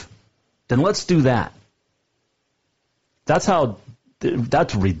safe, then let's do that.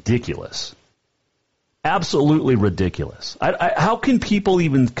 That's ridiculous. Absolutely ridiculous. How can people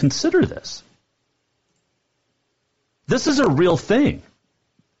even consider this? This is a real thing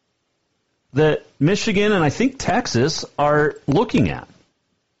that Michigan and I think Texas are looking at.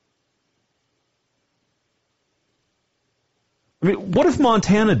 I mean, what if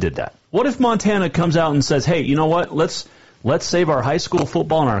Montana did that? What if Montana comes out and says, hey, you know what? Let's save our high school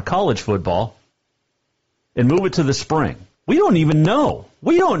football and our college football and move it to the spring. We don't even know.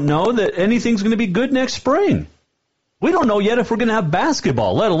 We don't know that anything's going to be good next spring. We don't know yet if we're going to have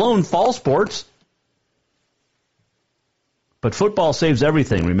basketball, let alone fall sports. But football saves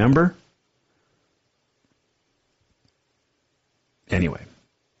everything, remember? Anyway.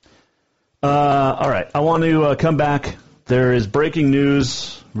 All right. I want to come back. There is breaking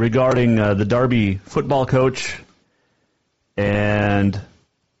news regarding the Derby football coach, and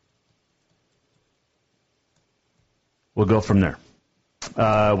we'll go from there.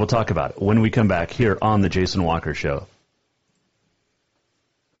 We'll talk about it when we come back here on the Jason Walker Show.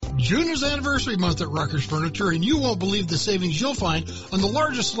 June is anniversary month at Rucker's Furniture, and you won't believe the savings you'll find on the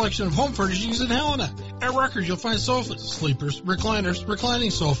largest selection of home furnishings in Helena. At Rucker's, you'll find sofas, sleepers, recliners,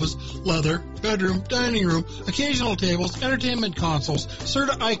 reclining sofas, leather, bedroom, dining room, occasional tables, entertainment consoles,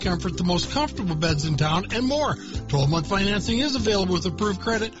 Serta iComfort, the most comfortable beds in town, and more. 12-month financing is available with approved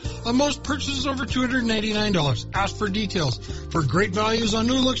credit on most purchases over $299. Ask for details. For great values on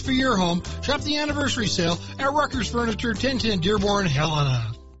new looks for your home, shop the anniversary sale at Rucker's Furniture, 1010 Dearborn,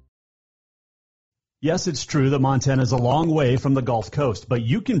 Helena. Yes, it's true that Montana is a long way from the Gulf Coast, but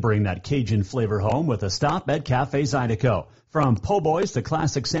you can bring that Cajun flavor home with a stop at Cafe Zydeco. From po' boys to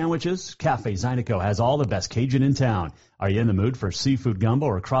classic sandwiches, Cafe Zydeco has all the best Cajun in town. Are you in the mood for seafood gumbo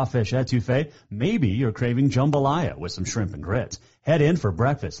or crawfish etouffee? Maybe you're craving jambalaya with some shrimp and grits. Head in for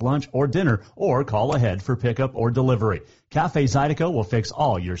breakfast, lunch, or dinner, or call ahead for pickup or delivery. Cafe Zydeco will fix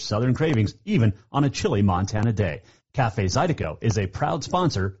all your southern cravings, even on a chilly Montana day. Cafe Zydeco is a proud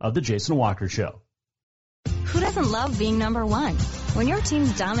sponsor of the Jason Walker Show. Who doesn't love being number one? When your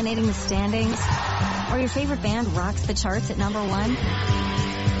team's dominating the standings, or your favorite band rocks the charts at number one,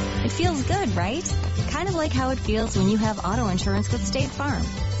 it feels good, right? Kind of like how it feels when you have auto insurance with State Farm.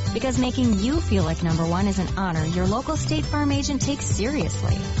 Because making you feel like number one is an honor your local State Farm agent takes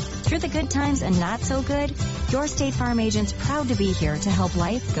seriously. Through the good times and not so good, your State Farm agent's proud to be here to help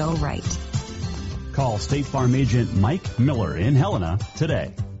life go right. Call State Farm agent Mike Miller in Helena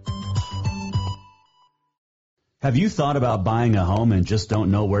today. Have you thought about buying a home and just don't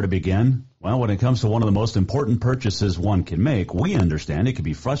know where to begin? Well, when it comes to one of the most important purchases one can make, we understand it can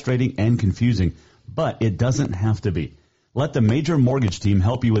be frustrating and confusing, but it doesn't have to be. Let the Major Mortgage team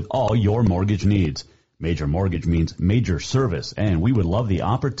help you with all your mortgage needs. Major Mortgage means major service, and we would love the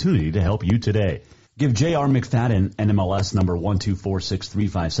opportunity to help you today. Give J.R. McFadden, NMLS number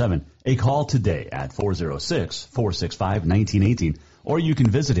 1246357, a call today at 406-465-1918. Or you can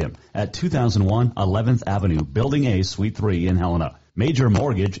visit him at 2001 11th Avenue, Building A, Suite 3 in Helena. Major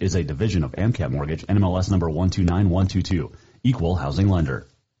Mortgage is a division of AMCAP Mortgage, NMLS number 129122, equal housing lender.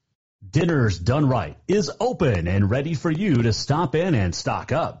 Dinner's Done Right is open and ready for you to stop in and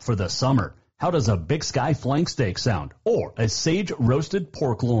stock up for the summer. How does a Big Sky flank steak sound? Or a sage roasted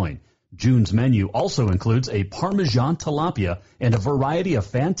pork loin? June's menu also includes a Parmesan tilapia and a variety of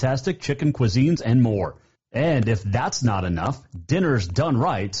fantastic chicken cuisines and more. And if that's not enough, Dinner's Done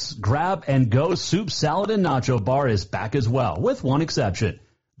Right's Grab and Go Soup, Salad, and Nacho Bar is back as well, with one exception.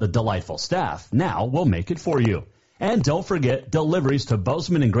 The delightful staff now will make it for you. And don't forget deliveries to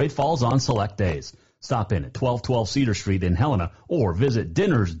Bozeman and Great Falls on select days. Stop in at 1212 Cedar Street in Helena or visit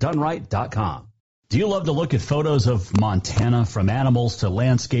dinnersdoneright.com. Do you love to look at photos of Montana, from animals to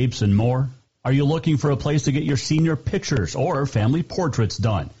landscapes and more? Are you looking for a place to get your senior pictures or family portraits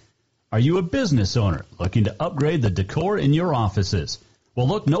done? Are you a business owner looking to upgrade the decor in your offices? Well,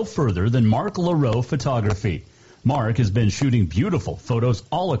 look no further than Mark LaRoe Photography. Mark has been shooting beautiful photos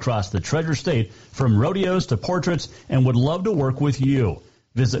all across the Treasure State, from rodeos to portraits, and would love to work with you.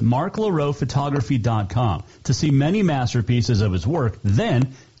 Visit marklaroephotography.com to see many masterpieces of his work,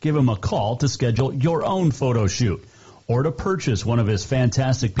 then give him a call to schedule your own photo shoot. or to purchase one of his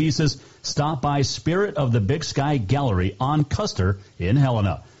fantastic pieces, stop by Spirit of the Big Sky Gallery on Custer in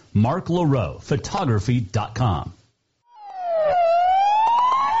Helena. Mark LaRoe, photography.com.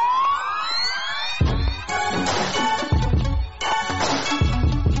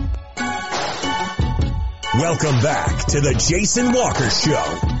 Welcome back to the Jason Walker Show.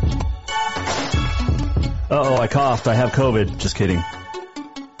 Uh-oh, I coughed. I have COVID. Just kidding.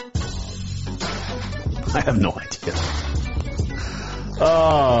 I have no idea.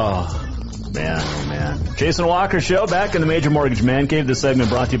 Oh, man. Jason Walker Show, back in the Major Mortgage Man Cave. This segment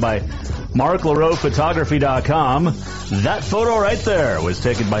brought to you by Mark LaRoe, photography.com. That photo right there was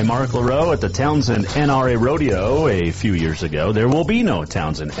taken by Mark LaRoe at the Townsend NRA Rodeo a few years ago. There will be no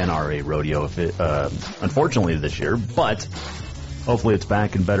Townsend NRA Rodeo, unfortunately, this year, but hopefully it's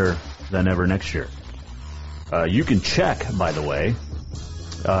back and better than ever next year. You can check, by the way,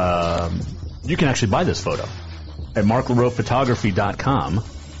 you can actually buy this photo at marklaroephotography.com.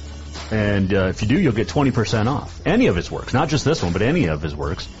 And if you do, you'll get 20% off any of his works, not just this one, but any of his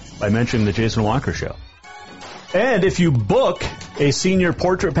works, by mentioning the Jason Walker Show. And if you book a senior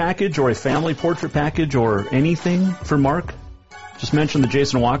portrait package or a family portrait package or anything for Mark, just mention the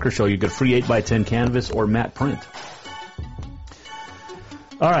Jason Walker Show. You get a free 8x10 canvas or matte print.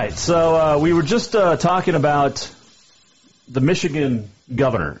 All right, so we were just talking about the Michigan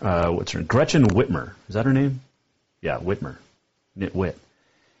governor. What's her name? Gretchen Whitmer. Is that her name? Yeah, Whitmer. Nitwit.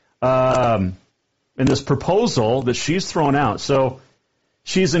 And this proposal that she's thrown out. So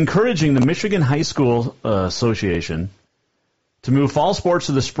she's encouraging the Michigan High School Association to move fall sports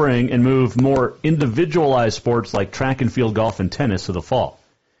to the spring and move more individualized sports like track and field, golf, and tennis to the fall.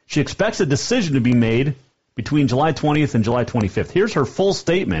 She expects a decision to be made between July 20th and July 25th. Here's her full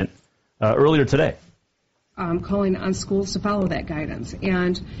statement earlier today. I'm calling on schools to follow that guidance.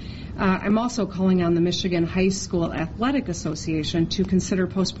 And I'm also calling on the Michigan High School Athletic Association to consider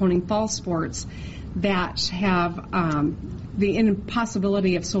postponing fall sports that have the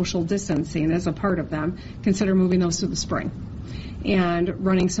impossibility of social distancing as a part of them. Consider moving those to the spring and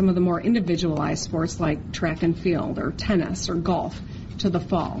running some of the more individualized sports like track and field or tennis or golf to the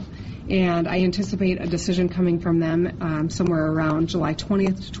fall. And I anticipate a decision coming from them somewhere around July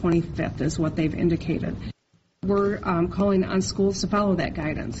 20th to 25th is what they've indicated. We're calling on schools to follow that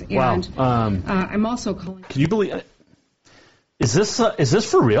guidance. And wow. I'm also calling... Can you believe... Is this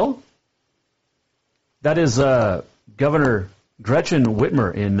for real? That is Governor Gretchen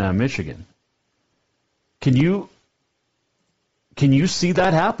Whitmer in Michigan. Can you see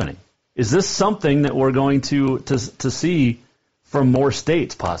that happening? Is this something that we're going to see from more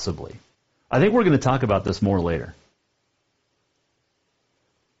states, possibly? I think we're going to talk about this more later.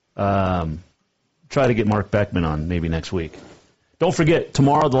 Try to get Mark Beckman on maybe next week. Don't forget,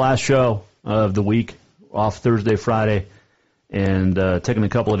 tomorrow, the last show of the week, off Thursday, Friday, and taking a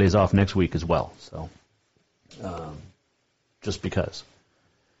couple of days off next week as well. So, just because.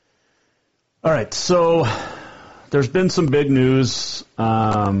 All right, so there's been some big news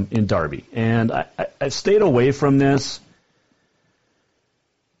in Darby, and I've stayed away from this.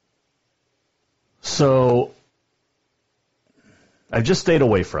 So I've just stayed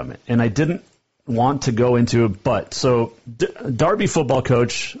away from it, and I didn't want to go into it, but so Darby football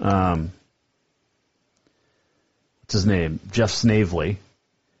coach, what's his name, Jeff Snavely,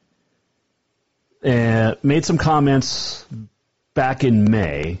 made some comments back in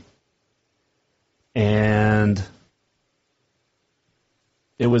May, and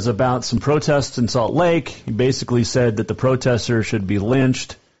it was about some protests in Salt Lake. He basically said that the protesters should be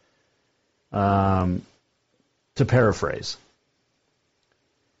lynched, to paraphrase.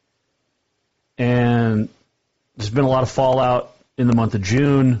 And there's been a lot of fallout in the month of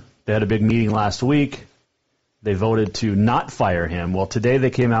June. They had a big meeting last week. They voted to not fire him. Well, today they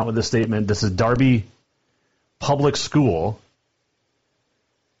came out with a statement. This is Darby Public School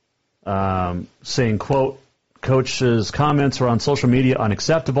saying, quote, Coach's comments are on social media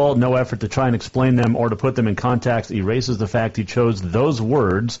unacceptable. No effort to try and explain them or to put them in context erases the fact he chose those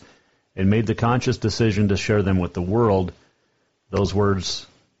words and made the conscious decision to share them with the world. Those words,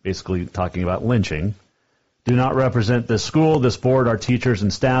 basically talking about lynching, do not represent this school, this board, our teachers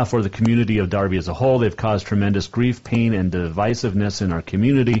and staff, or the community of Darby as a whole. They've caused tremendous grief, pain, and divisiveness in our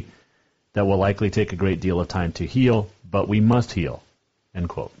community that will likely take a great deal of time to heal, but we must heal, end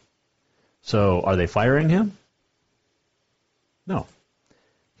quote. So are they firing him? No.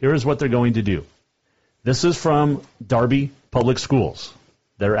 Here is what they're going to do. This is from Darby Public Schools,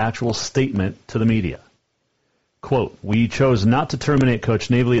 their actual statement to the media. Quote, we chose not to terminate Coach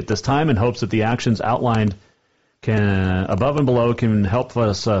Snavely at this time in hopes that the actions outlined can above and below can help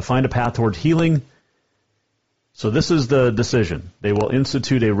us find a path toward healing So this is the decision. They will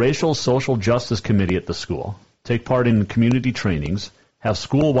institute a racial social justice committee at the school, take part in community trainings, have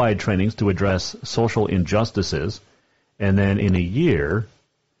school-wide trainings to address social injustices, and then in a year,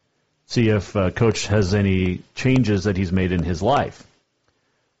 see if Coach has any changes that he's made in his life.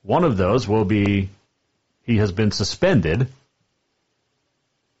 One of those will be he has been suspended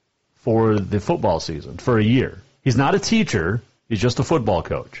for the football season for a year. He's not a teacher. He's just a football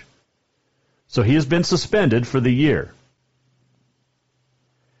coach. So he has been suspended for the year.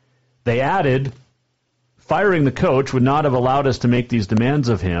 They added, firing the coach would not have allowed us to make these demands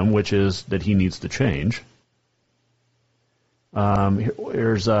of him, which is that he needs to change.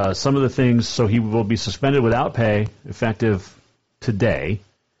 Here's some of the things. So he will be suspended without pay, effective today.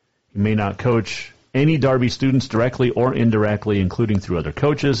 He may not coach any Darby students directly or indirectly, including through other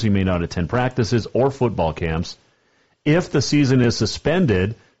coaches. He may not attend practices or football camps. If the season is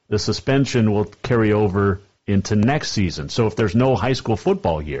suspended, the suspension will carry over into next season. So if there's no high school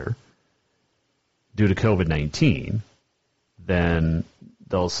football year due to COVID-19, then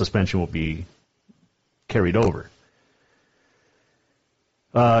the suspension will be carried over.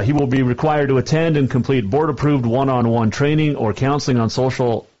 He will be required to attend and complete board-approved one-on-one training or counseling on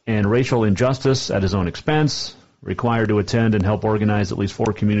social and racial injustice at his own expense, required to attend and help organize at least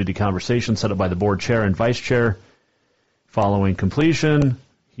 4 community conversations set up by the board chair and vice chair. Following completion,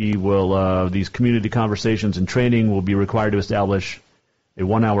 he will these community conversations and training will be required to establish a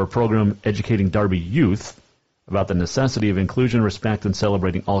 1-hour program educating Darby youth about the necessity of inclusion, respect, and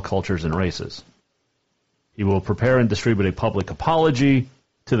celebrating all cultures and races. He will prepare and distribute a public apology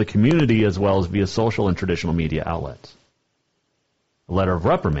to the community as well as via social and traditional media outlets. A letter of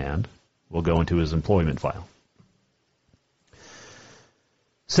reprimand will go into his employment file.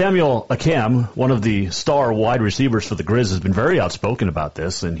 Samuel Akem, one of the star wide receivers for the Grizz, has been very outspoken about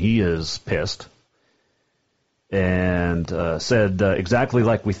this, and he is pissed. And said, exactly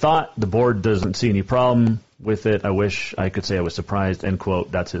like we thought, the board doesn't see any problem with it. I wish I could say I was surprised, end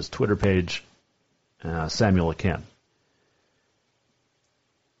quote. That's his Twitter page, Samuel Akem.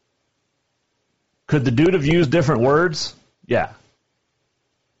 Could the dude have used different words? Yeah.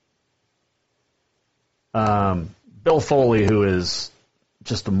 Bill Foley, who is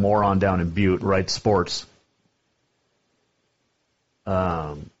just a moron down in Butte, writes sports. He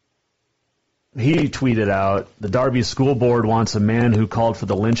tweeted out, the Darby School Board wants a man who called for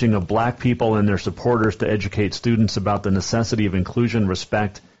the lynching of black people and their supporters to educate students about the necessity of inclusion,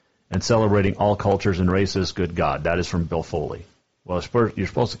 respect, and celebrating all cultures and races. Good God. That is from Bill Foley. Well, you're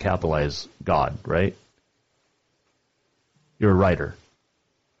supposed to capitalize God, right? You're a writer.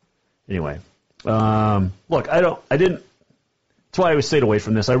 Anyway. Look, that's why I stayed away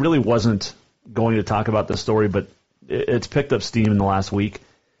from this. I really wasn't going to talk about this story, but it's picked up steam in the last week.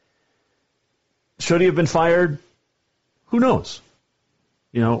 Should he have been fired? Who knows?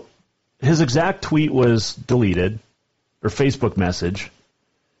 You know, his exact tweet was deleted, or Facebook message.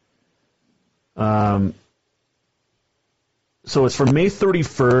 So it's from May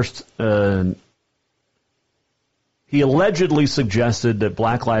 31st. He allegedly suggested that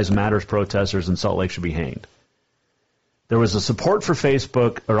Black Lives Matter protesters in Salt Lake should be hanged. There was a support for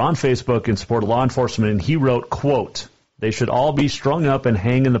Facebook, or on Facebook, in support of law enforcement, and he wrote, quote, they should all be strung up and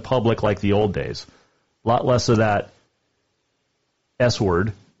hang in the public like the old days. A lot less of that S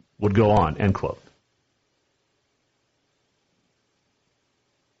word would go on, end quote.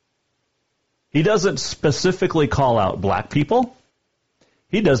 He doesn't specifically call out black people.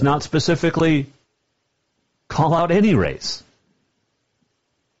 He does not specifically call out any race.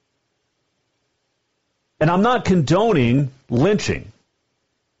 And I'm not condoning lynching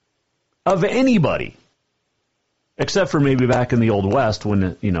of anybody, except for maybe back in the Old West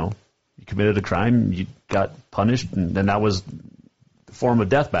when, you know, you committed a crime, you got punished, and then that was the form of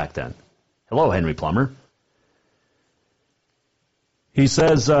death back then. Hello, Henry Plummer. He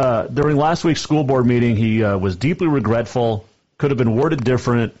says during last week's school board meeting, he was deeply regretful, could have been worded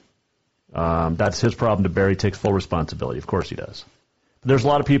different. That's his problem to bear. He takes full responsibility. Of course he does. But there's a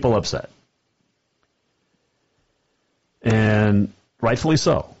lot of people upset. And rightfully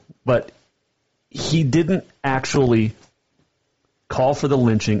so. But he didn't actually call for the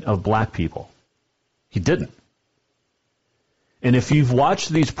lynching of black people. He didn't. And if you've watched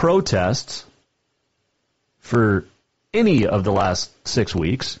these protests for any of the last 6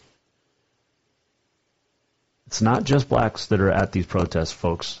 weeks, it's not just blacks that are at these protests,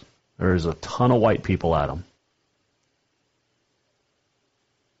 folks. There's a ton of white people at them.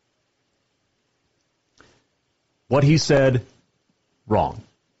 What he said, wrong.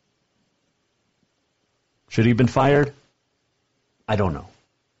 Should he have been fired? I don't know.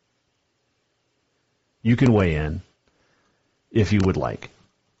 You can weigh in if you would like.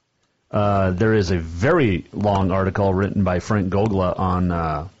 There is a very long article written by Frank Gogla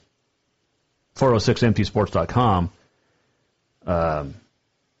on 406emptysports.com.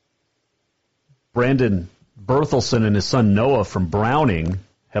 Brandon Berthelsen and his son Noah from Browning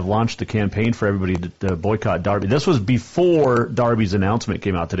have launched a campaign for everybody to boycott Darby. This was before Darby's announcement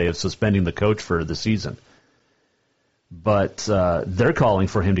came out today of suspending the coach for the season. But they're calling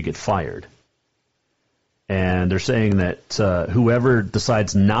for him to get fired. And they're saying that whoever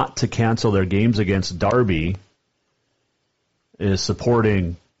decides not to cancel their games against Darby is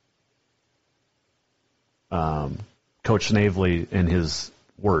supporting Coach Snavely in his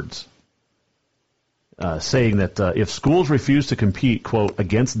words. Saying that if schools refuse to compete, quote,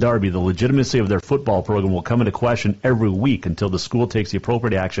 against Darby, the legitimacy of their football program will come into question every week until the school takes the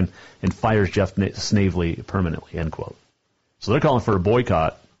appropriate action and fires Jeff Snavely permanently, end quote. So they're calling for a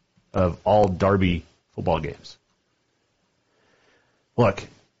boycott of all Darby football games. Look,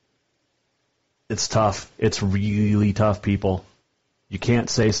 it's tough. It's really tough, people. You can't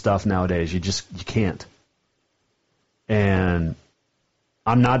say stuff nowadays. You can't. And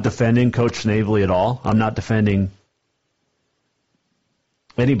I'm not defending Coach Snavely at all. I'm not defending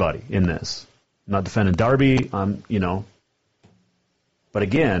anybody in this. I'm not defending Darby. But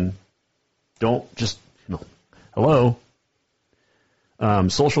again, don't just, hello.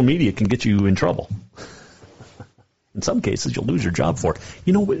 Social media can get you in trouble. In some cases, you'll lose your job for it.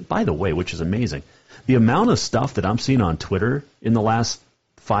 By the way, which is amazing, the amount of stuff that I'm seeing on Twitter in the last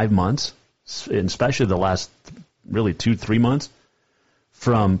 5 months, and especially the last really 2-3 months,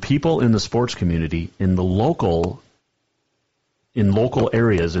 from people in the sports community in local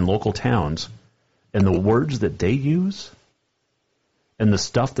areas, in local towns, and the words that they use, and the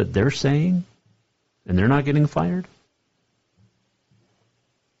stuff that they're saying, and they're not getting fired.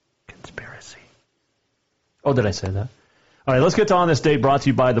 Conspiracy. Oh, did I say that? All right, let's get to On This Date, brought to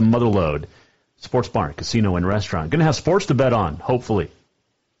you by the Motherlode Sports Bar, Casino, and Restaurant. Going to have sports to bet on, hopefully,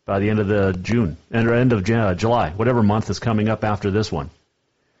 by the end of end of July, whatever month is coming up after this one.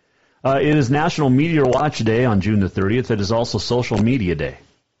 It is National Meteor Watch Day on June the 30th. It is also Social Media Day.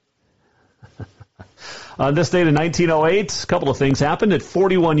 On this date in 1908, a couple of things happened. At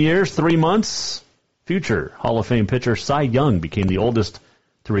 41 years, 3 months, future Hall of Fame pitcher Cy Young became the oldest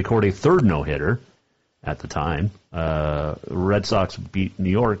to record a third no-hitter at the time. Red Sox beat New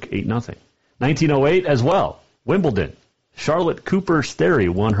York 8-0. 1908 as well, Wimbledon. Charlotte Cooper Sterry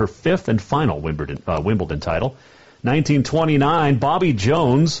won her fifth and final Wimbledon title. 1929, Bobby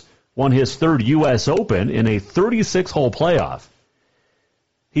Jones won his third U.S. Open in a 36-hole playoff.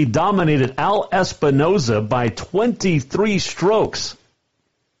 He dominated Al Espinoza by 23 strokes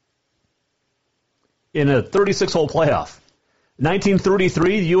in a 36-hole playoff.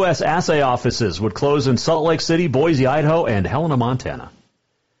 1933, U.S. assay offices would close in Salt Lake City, Boise, Idaho, and Helena, Montana.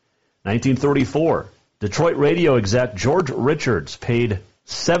 1934, Detroit radio exec George Richards paid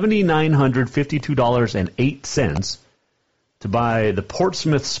 $7,952.08 to buy the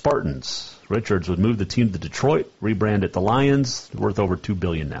Portsmouth Spartans. Richards would move the team to Detroit, rebrand it the Lions, worth over $2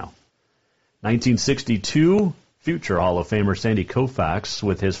 billion now. 1962, future Hall of Famer Sandy Koufax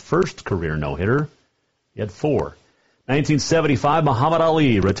with his first career no-hitter. He had 4. 1975, Muhammad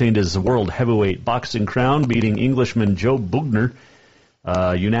Ali retained his world heavyweight boxing crown, beating Englishman Joe Bugner,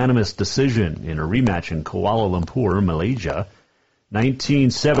 unanimous decision in a rematch in Kuala Lumpur, Malaysia.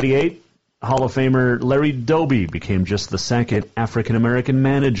 1978, Hall of Famer Larry Doby became just the second African-American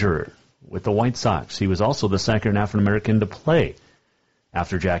manager with the White Sox. He was also the second African-American to play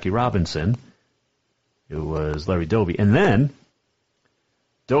after Jackie Robinson, who was Larry Doby. And then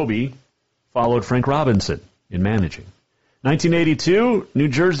Doby followed Frank Robinson in managing. 1982, New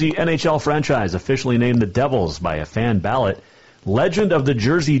Jersey NHL franchise officially named the Devils by a fan ballot. Legend of the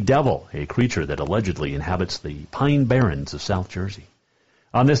Jersey Devil, a creature that allegedly inhabits the Pine Barrens of South Jersey.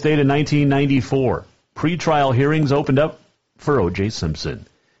 On this date in 1994, pretrial hearings opened up for O.J. Simpson.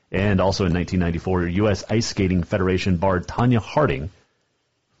 And also in 1994, U.S. Ice Skating Federation barred Tanya Harding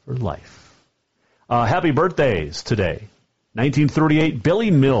for life. Happy birthdays today. 1938,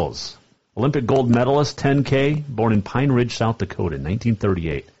 Billy Mills, Olympic gold medalist, 10K, born in Pine Ridge, South Dakota,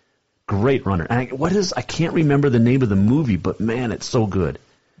 1938. Great runner. I can't remember the name of the movie, but man, it's so good.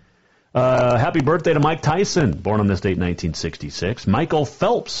 Happy birthday to Mike Tyson, born on this date in 1966. Michael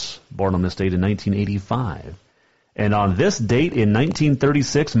Phelps, born on this date in 1985. And on this date in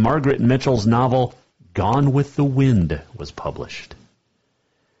 1936, Margaret Mitchell's novel Gone with the Wind was published.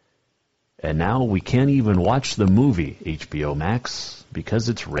 And now we can't even watch the movie, HBO Max, because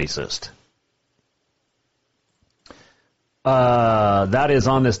it's racist. That is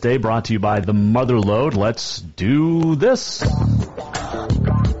On This Day, brought to you by the Mother Lode. Let's do this.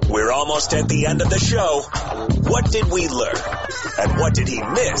 We're almost at the end of the show. What did we learn? And what did he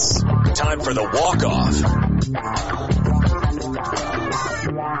miss? Time for the walk-off.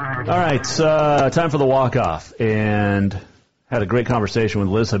 All right, time for the walk-off. And had a great conversation with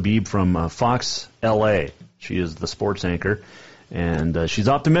Liz Habib from Fox LA. She is the sports anchor. And she's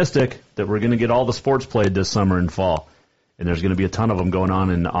optimistic that we're going to get all the sports played this summer and fall. And there's going to be a ton of them going on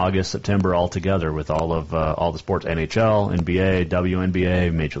in August, September all together with all the sports, NHL, NBA,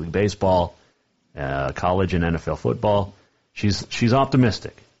 WNBA, Major League Baseball, college and NFL football. She's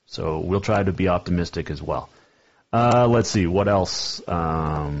optimistic, so we'll try to be optimistic as well. Let's see, what else?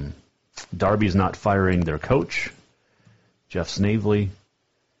 Darby's not firing their coach, Jeff Snavely,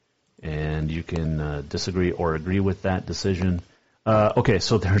 and you can disagree or agree with that decision. Okay,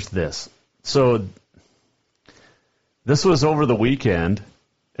 so there's this. So this was over the weekend,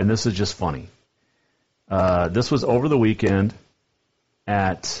 and this is just funny. This was over the weekend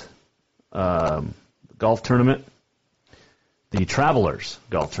at the golf tournament, the Travelers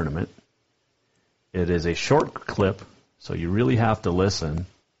golf tournament. It is a short clip, so you really have to listen,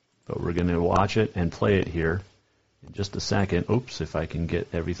 but we're going to watch it and play it here in just a second. Oops, if I can get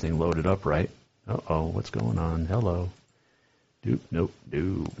everything loaded up right. Uh-oh, what's going on? Hello. Nope.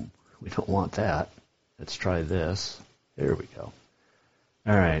 We don't want that. Let's try this. There we go.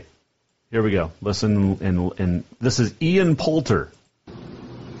 All right. Here we go. Listen, and this is Ian Poulter.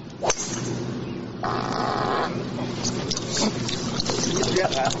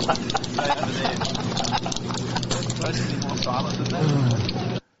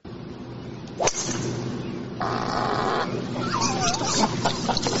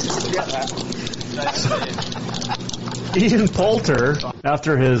 Ian Poulter,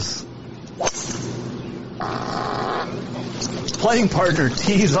 after his playing partner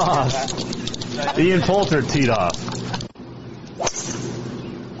tees off, Ian Poulter teed off.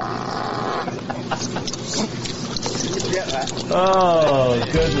 Oh,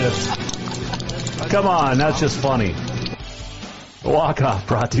 goodness. Come on, that's just funny. Walk-off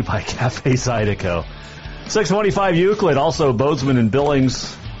brought to you by Cafe Zydeco. 625 Euclid, also Bozeman and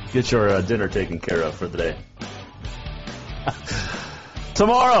Billings. Get your dinner taken care of for the day.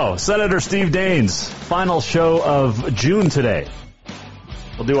 Tomorrow, Senator Steve Daines, final show of June today.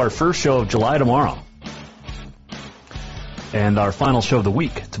 We'll do our first show of July tomorrow. And our final show of the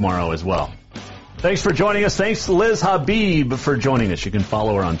week tomorrow as well. Thanks for joining us. Thanks to Liz Habib for joining us. You can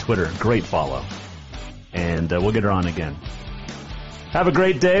follow her on Twitter. Great follow. And we'll get her on again. Have a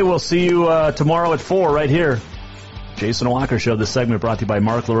great day. We'll see you tomorrow at 4 right here. Jason Walker Show. This segment brought to you by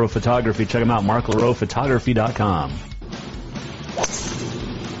Mark LaRoe Photography. Check them out, marklaroephotography.com.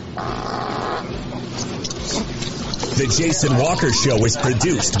 The Jason Walker Show is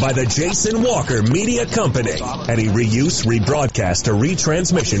produced by the Jason Walker Media Company. Any reuse, rebroadcast, or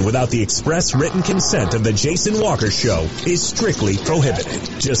retransmission without the express written consent of the Jason Walker Show is strictly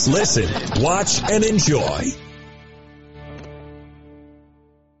prohibited. Just listen, watch, and enjoy.